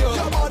wine on you.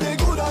 Your body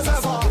good as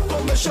ever.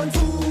 Permission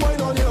two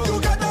wine on you.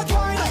 You get that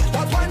wine,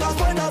 that wine, that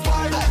wine, that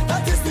wine.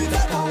 That is the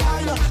type of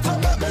wine.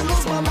 Come let me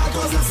lose my mind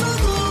 'cause it's so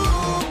good.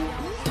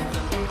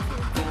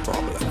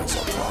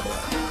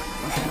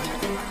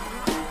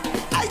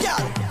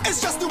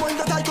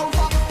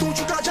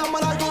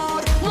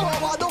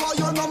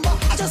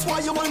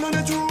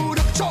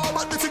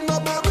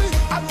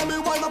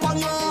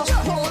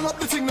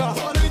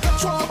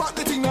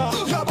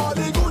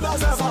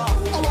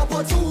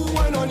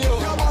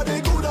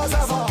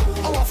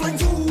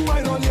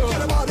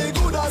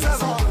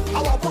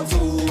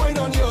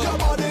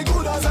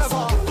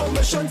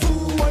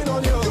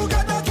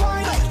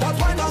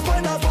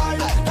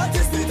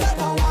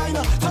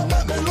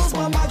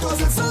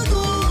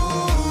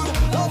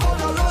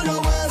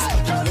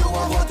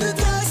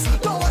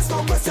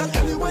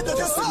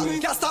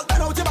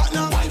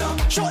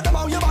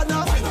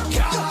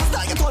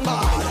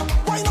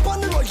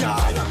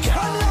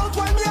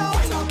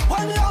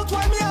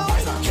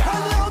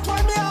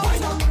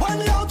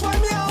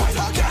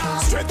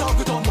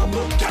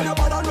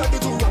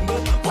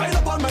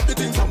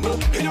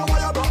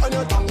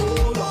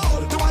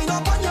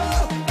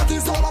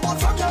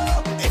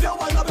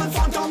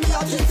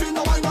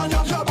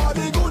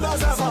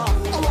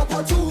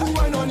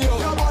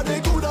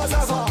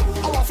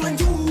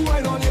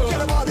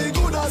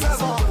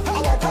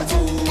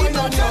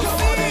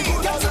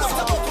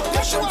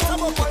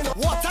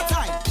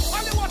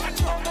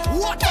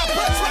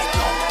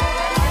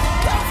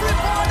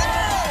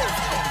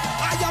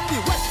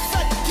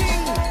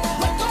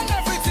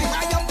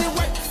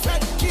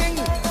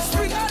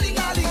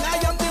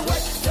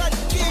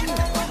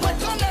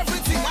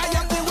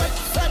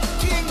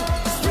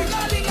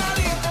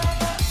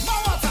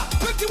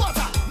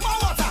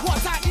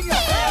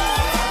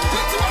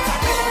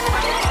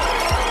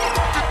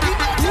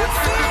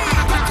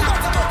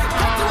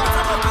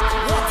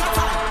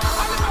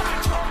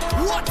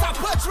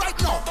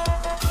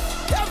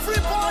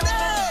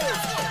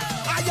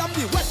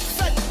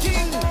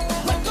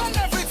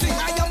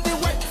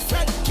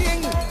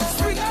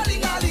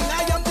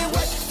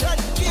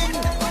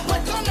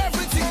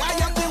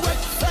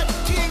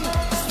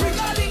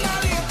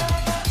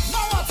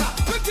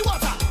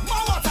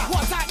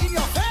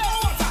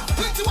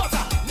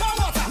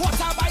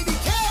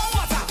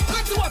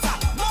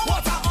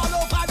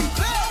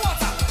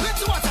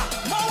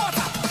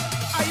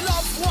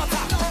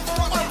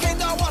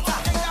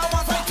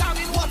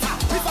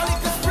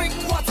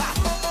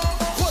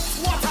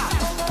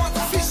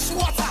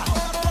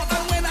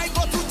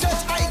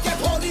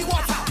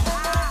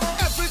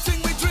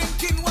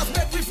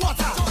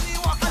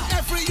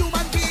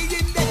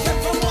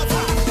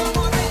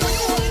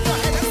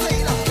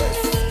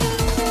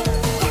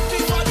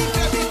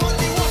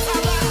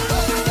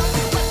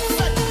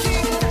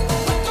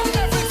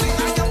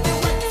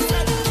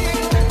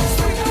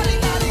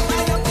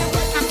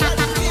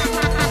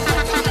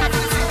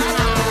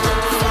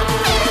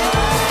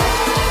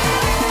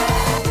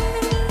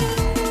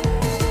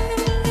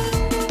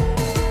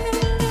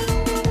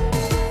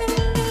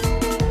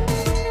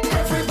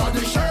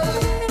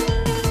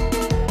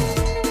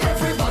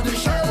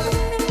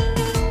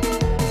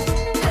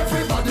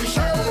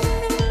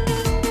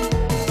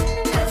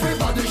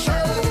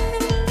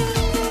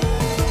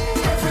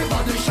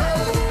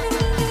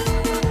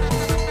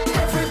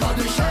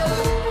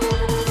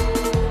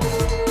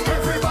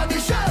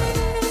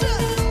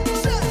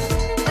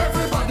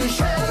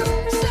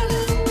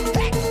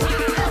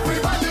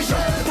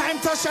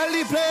 shell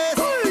the place.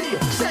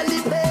 Shell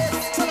the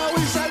place. So now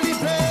we shell the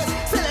place.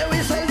 Say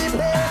we shell the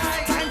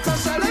place. Time to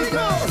shell the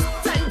place.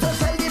 Time to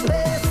shell the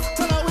place.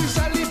 So now we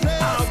shell the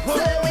place.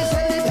 Say we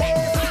shell the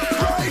place.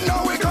 Right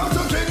now we come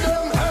to give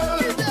them hell.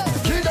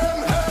 Give them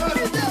hell.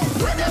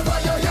 Whenever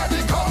you hear the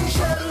conch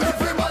shell,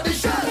 everybody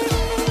shell.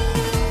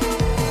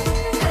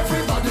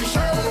 Everybody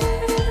shell.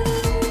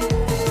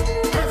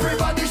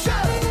 Everybody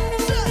shell.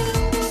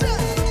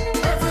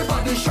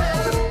 Everybody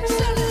shell.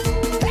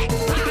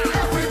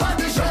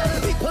 Everybody shell.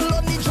 People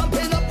only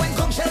jumping up when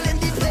conch shell in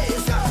the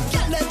place.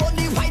 Girl them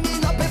only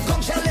winding up if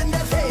conch shell in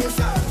their face.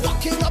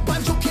 Walking up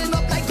and juking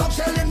up like conch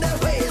shell in their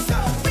waist.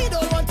 We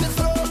don't want it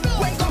slow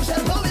when conch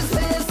shell go his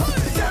face.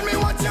 Tell me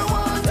what you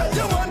want.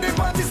 You want the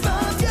party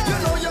start. You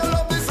know you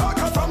love the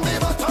soca from the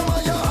bottom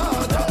of your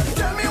heart.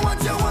 Tell me what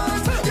you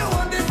want. You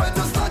want the fed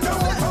to start. You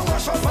want to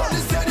wash up all the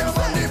stadium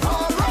and the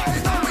park.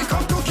 Right now we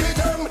come to give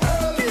them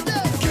hell.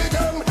 Give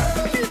them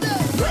hell.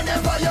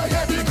 Whenever you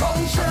hear the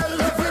conch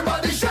shell,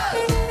 everybody shell.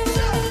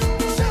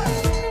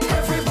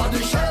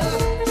 Everybody shell.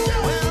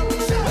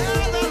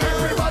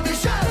 Everybody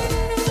shell.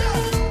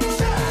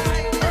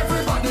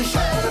 Everybody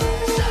shell.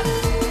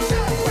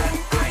 When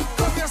I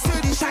come here, see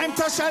the time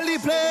to shell the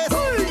place.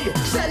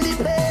 Shell the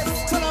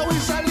place. So now we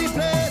shell the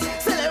place.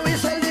 Say we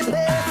shell the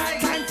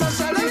place. Time to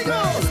shell the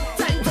place.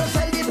 Time to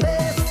shell the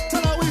place. So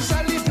now we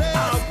shell the place.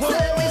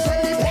 Say we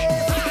shell the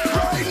place.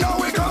 Right now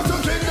we come to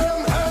give them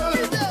hell.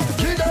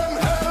 Give them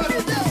hell.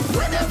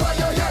 Whenever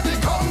you hear the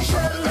conch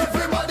shell,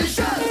 everybody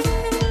shell.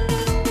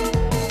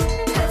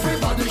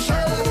 Everybody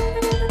shell.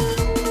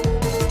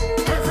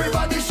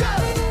 Everybody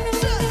shell.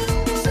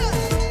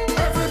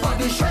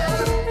 Everybody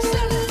shell.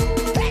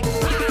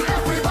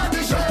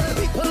 Everybody shell.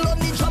 People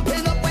only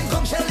jumping up when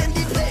conch shell in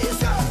the place.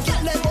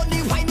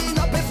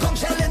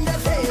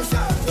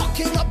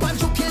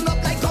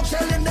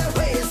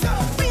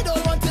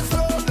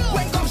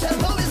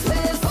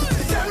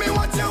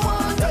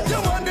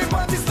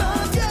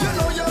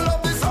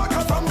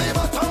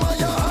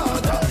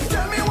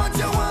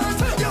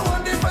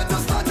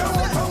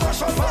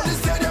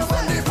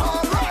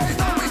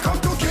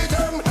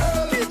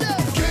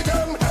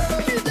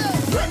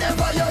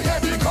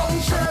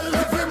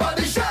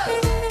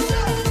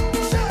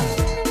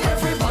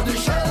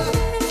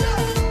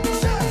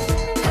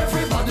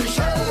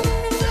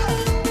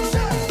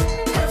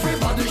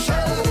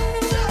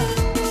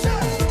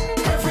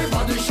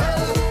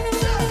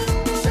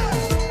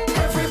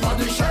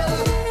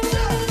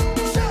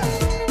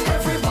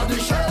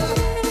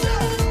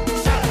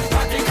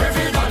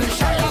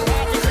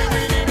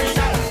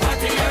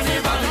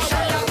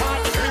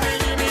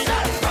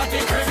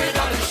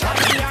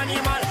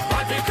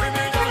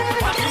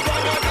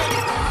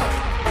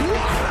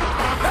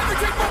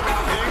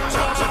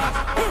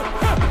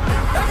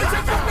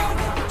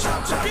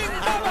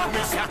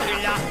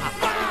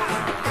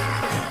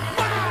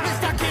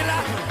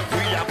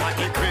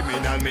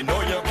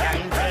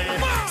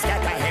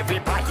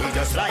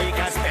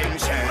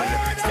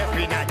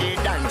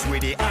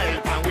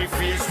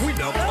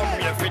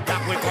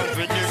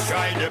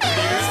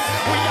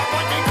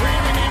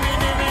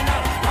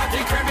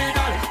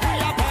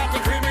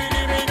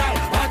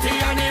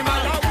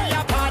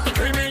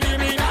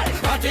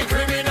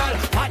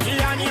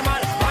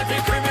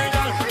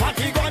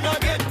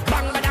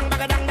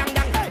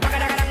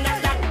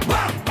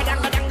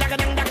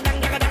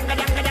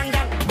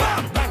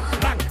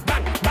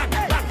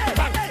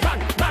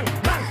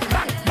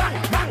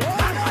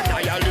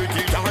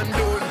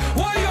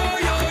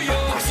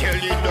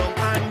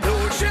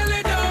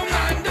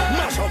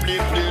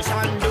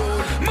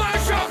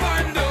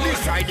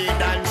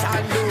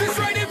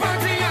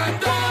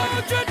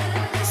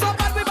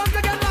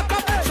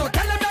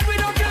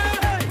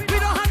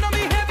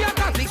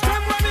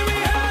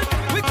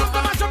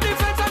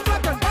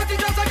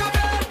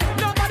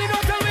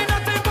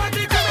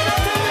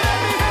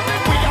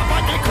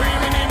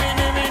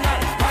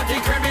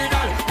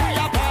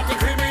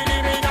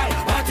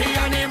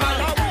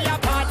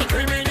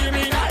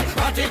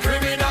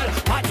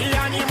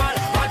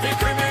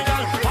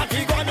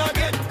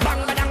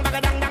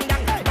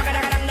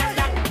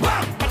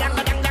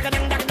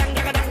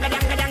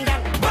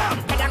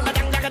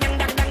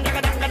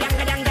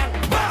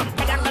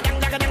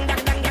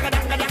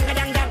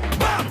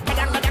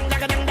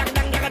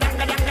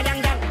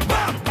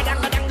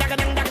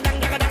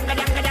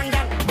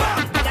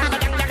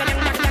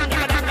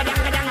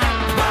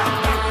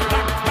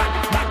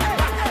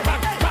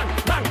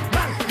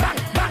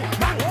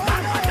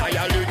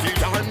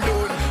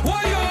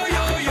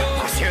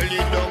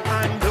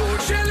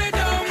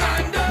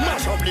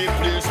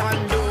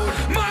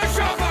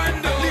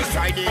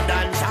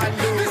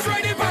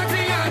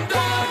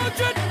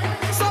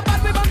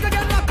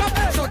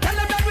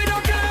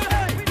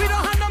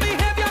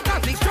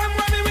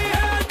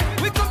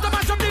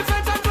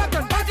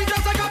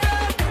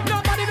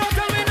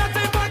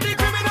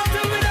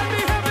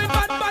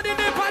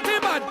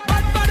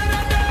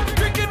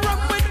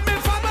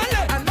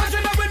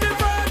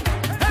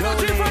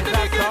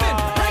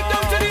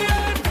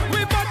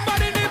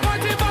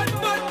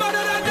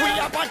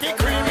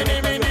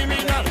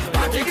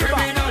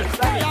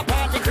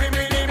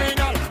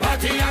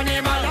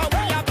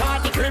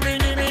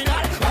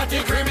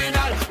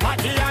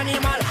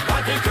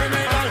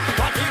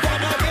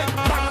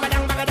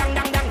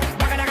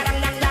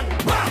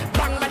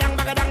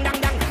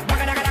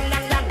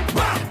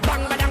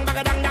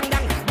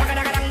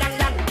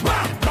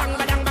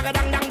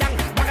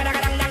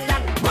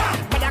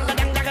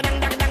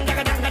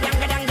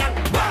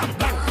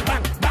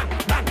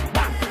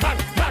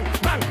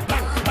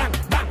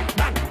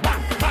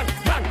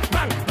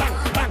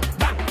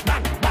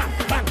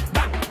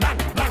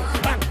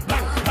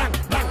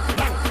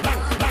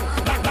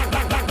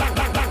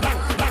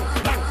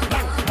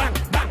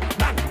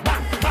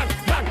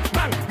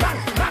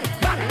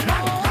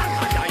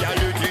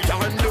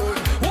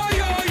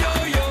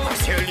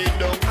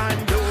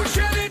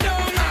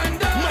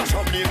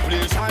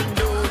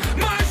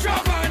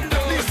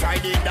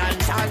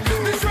 dance and do.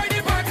 Destroy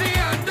the party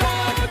and do.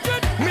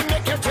 Me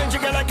make you change, you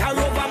get like a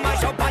rover,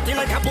 mash up party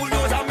like a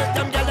bulldozer. Make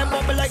them get them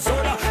bubble like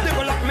soda. They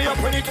will lock me up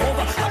when it's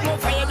over. I'm more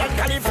fire than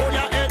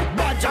California. Head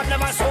bad job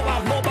never sober.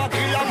 Mobile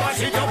killer,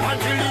 mash it up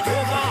until it's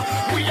over.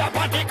 We are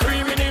party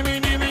criminal,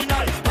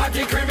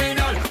 party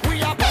criminal.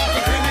 We are party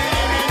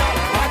criminal,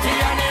 party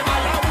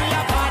animal. We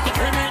are party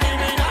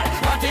criminal,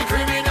 party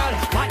criminal,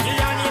 party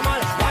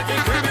animal, party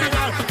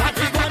criminal,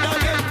 party gonna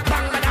get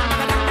bang bang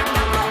bang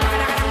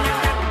bang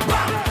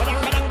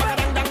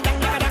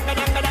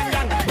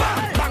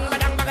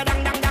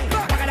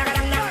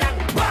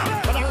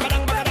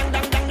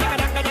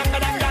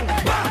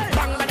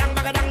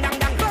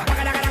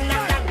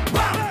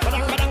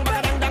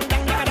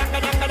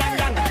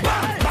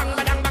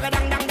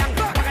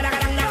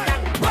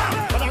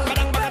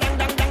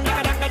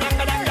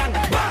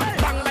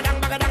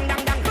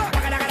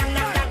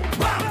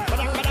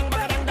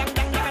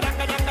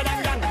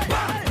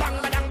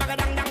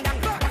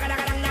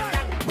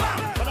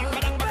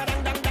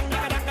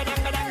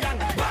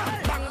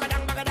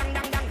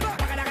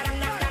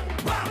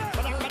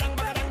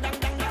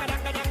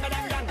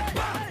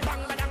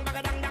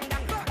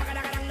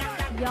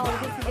Yo,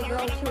 this is the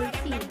girl Chili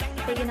T,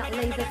 bigging up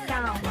Laser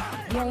Sound,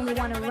 the only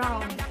one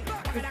around.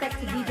 Respect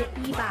to DJ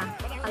Eba,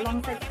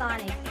 alongside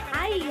Sonic.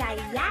 Ay, ay,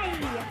 ay.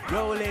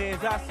 Yo,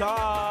 Laser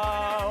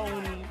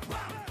Sound.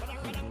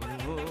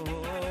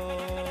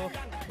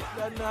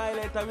 The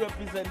highlight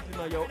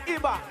representing yo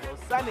Eba, yo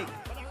Sonic.